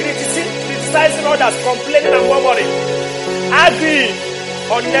 criticizing others, complaining and murmuring, arguing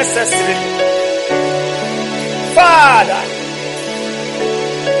unnecessarily. Father,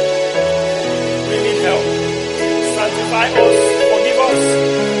 we need help. Sanctify us, forgive us.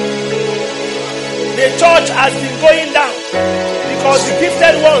 The church has been going down because the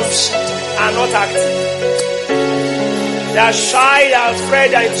gifted ones are not active. They are shy, they are afraid,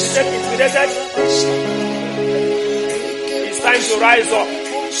 they are intimidated. It's time to rise up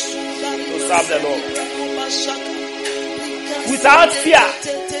to serve the Lord. Without fear.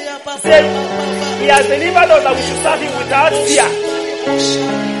 He has delivered us that we should serve Him without fear.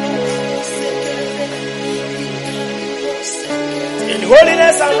 In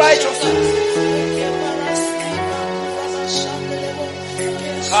holiness and righteousness.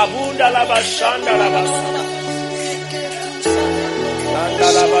 Kabunda laba shanda laba Sanda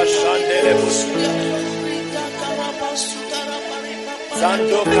laba shandele busu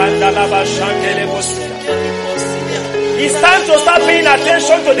Santo kanda laba shandele busu. It's time to start paying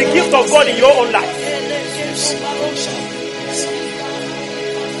attention to the gift of God in your own life.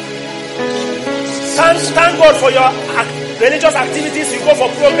 Thank God for your religious activities. You go for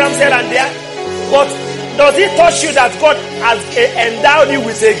programs here and there, but does it touch you that God has endowed you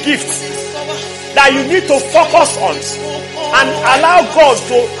with a gift that you need to focus on and allow God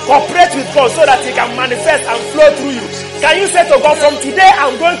to cooperate with God so that He can manifest and flow through you? Can you say to God, from today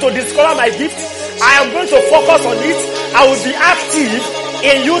I'm going to discover my gift, I am going to focus on it, I will be active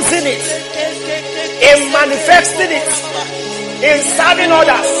in using it, in manifesting it, in serving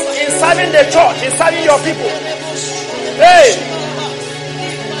others, in serving the church, in serving your people. Hey!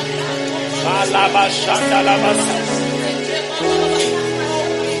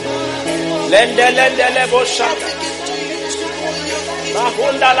 Lende boshanda.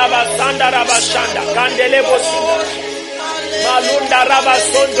 Mahunda laba sanda raba shanda. Kandele boshanda. Malunda raba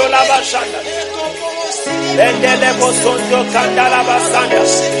sondo laba shanda. Lende lebo sondo kanda laba sanda.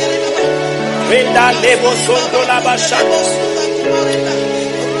 Winda lebo sondo laba shanda.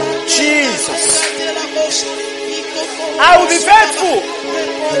 Jesus. I will be faithful.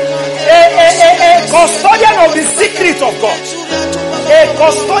 A custodian of the secrets of God. A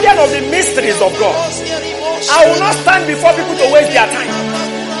custodian of the mysteries of God. I will not stand before people to waste their time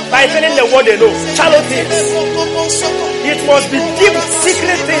by telling the word they know. Shallow things. It must be deep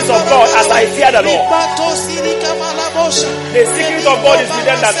secret things of God as I fear the Lord. The secret of God is with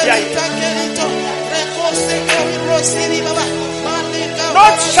them that fear Him.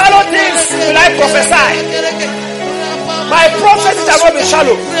 Not shallow things will I prophesy. My prophecy shall not be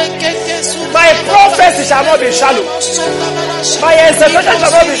shallow. My prophecy shall not be shallow. My exhortation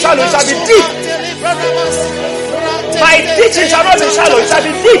shall not be shallow. It shall be deep. My teaching shall not be shallow. It shall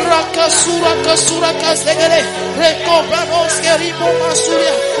be deep.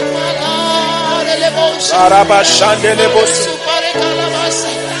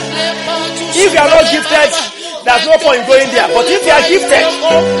 If you are not gifted, there's no point going there. But if you are gifted,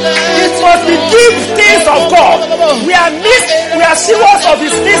 it must be deep things of God. We are stewards of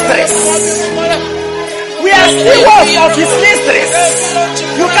His mysteries. We are stewards of His mysteries.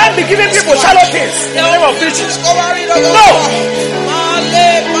 You can't be giving people shallow things in the name of preaching. No.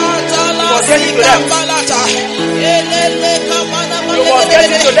 You must get into them. You must get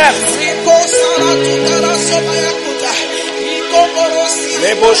into them.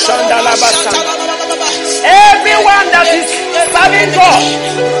 Everyone that is serving God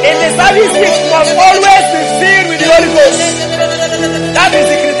in the service week must always be filled with the Holy Ghost. That is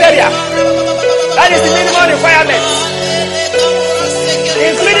the criteria. That is the minimum requirement.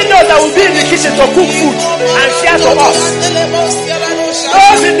 Including those that will be in the kitchen to cook food and share to us.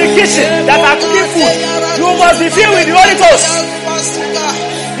 Those in the kitchen that are cooking food, you must be filled with the Holy Ghost.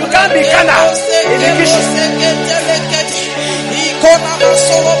 You can't be carnal in the kitchen.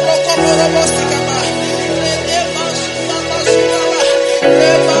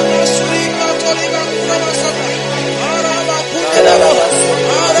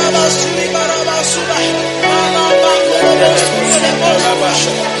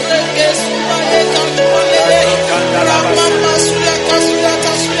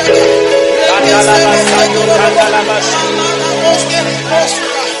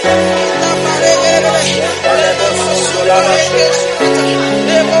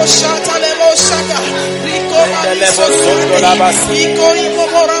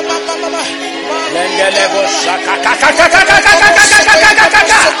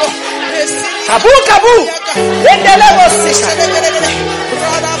 Kabu kabu. Lendelebo sika.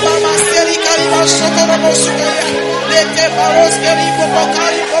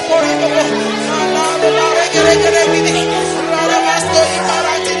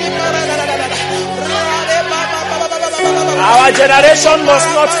 Our generation must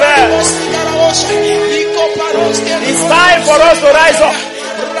not fail. It's time for us to rise up.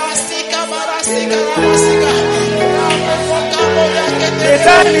 The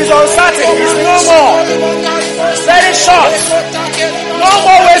time is uncertain. It's no more. It's very short. No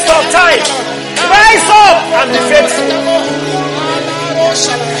more waste of time. Rise up and be faithful.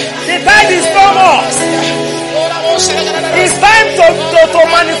 The time is no more. It's time to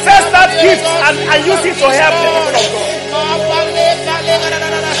manifest that gift and use it to help the people of God.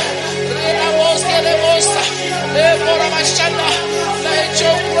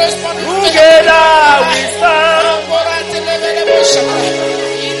 Together we stand.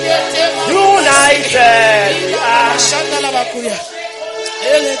 United we are.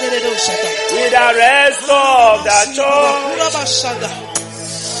 With the rest of the church.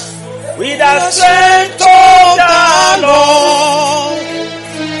 With the strength of the Lord.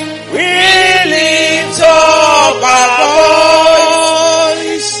 We lift up our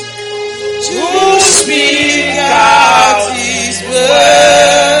voice to speak out His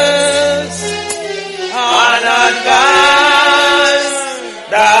words and advance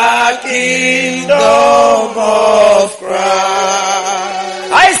the kingdom of Christ.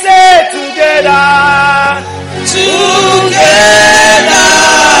 I say together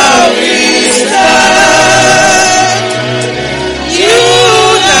we stand,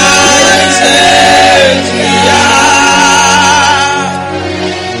 united we are,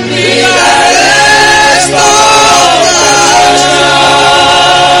 with the rest of us,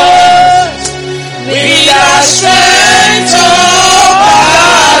 with the strength of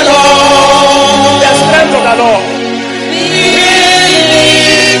the Lord, the strength of the Lord, we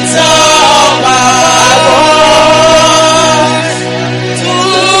lift up our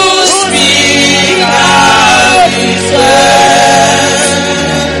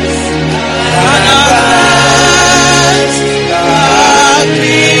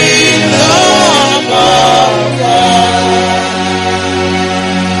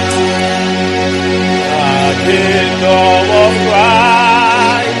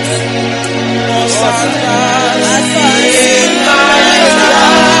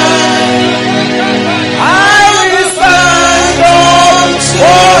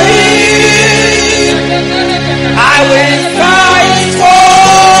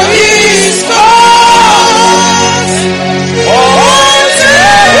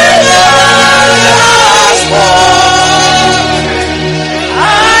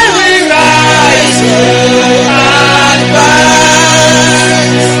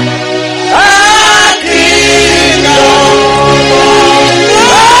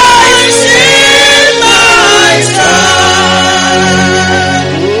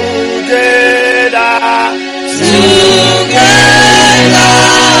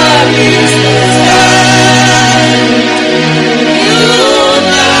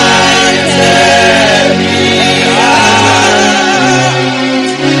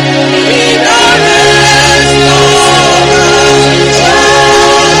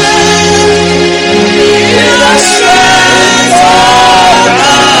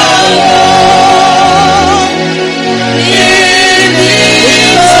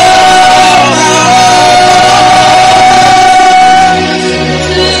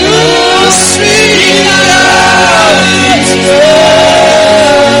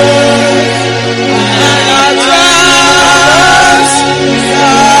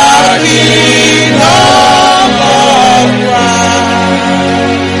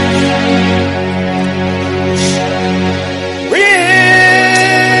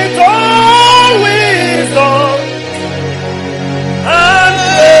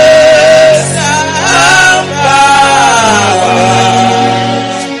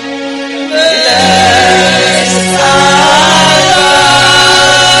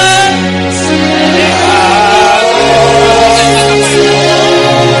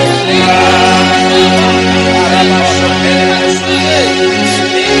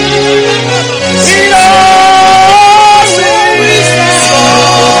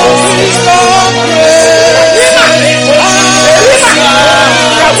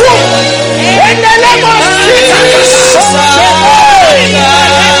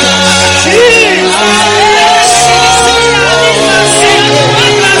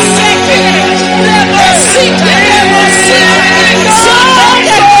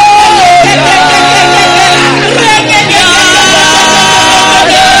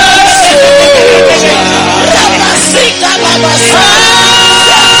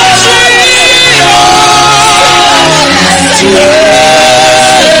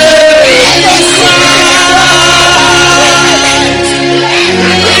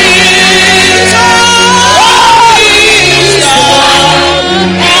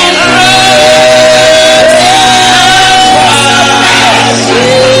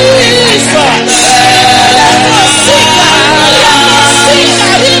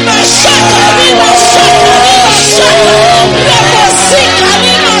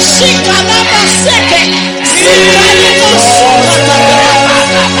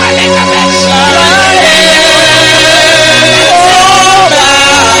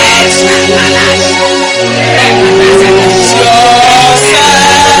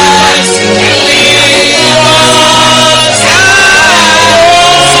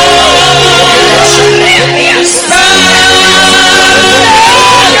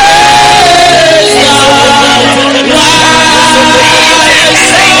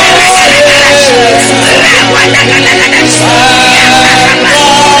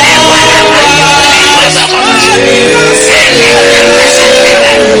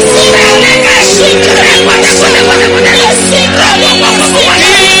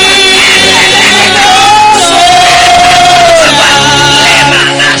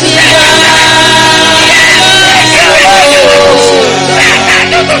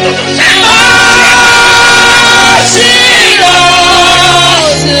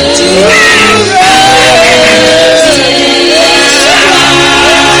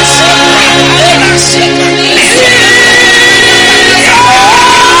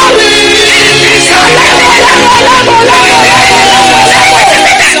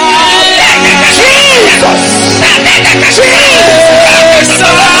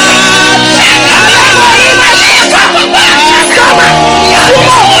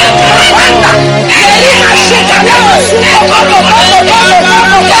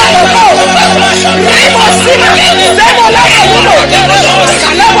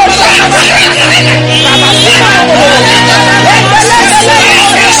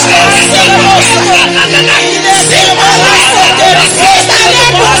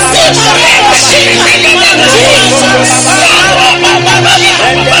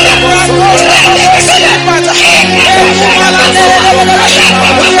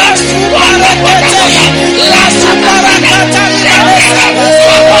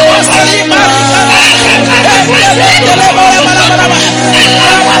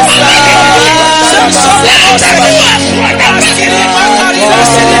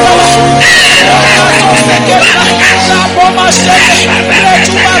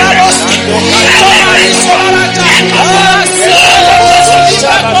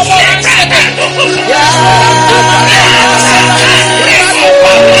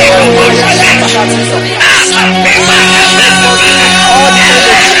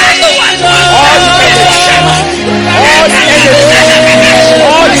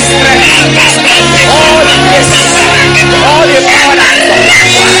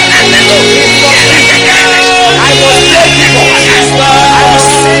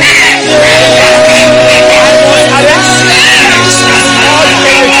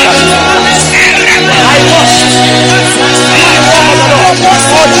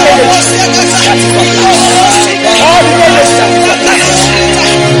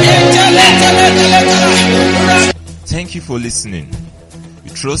Thank you for listening. We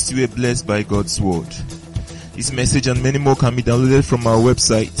trust you were blessed by God's word. This message and many more can be downloaded from our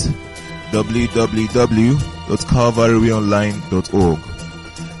website www.calvaryonline.org.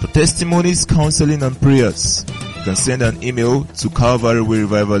 For testimonies, counseling and prayers, you can send an email to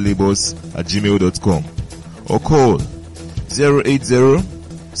calvarywayrevivalabels@gmail.com or call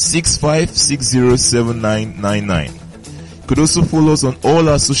 080-6560-7999. You could also follow us on all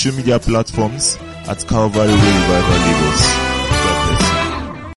our social media platforms at Calvary Way Revival Labels.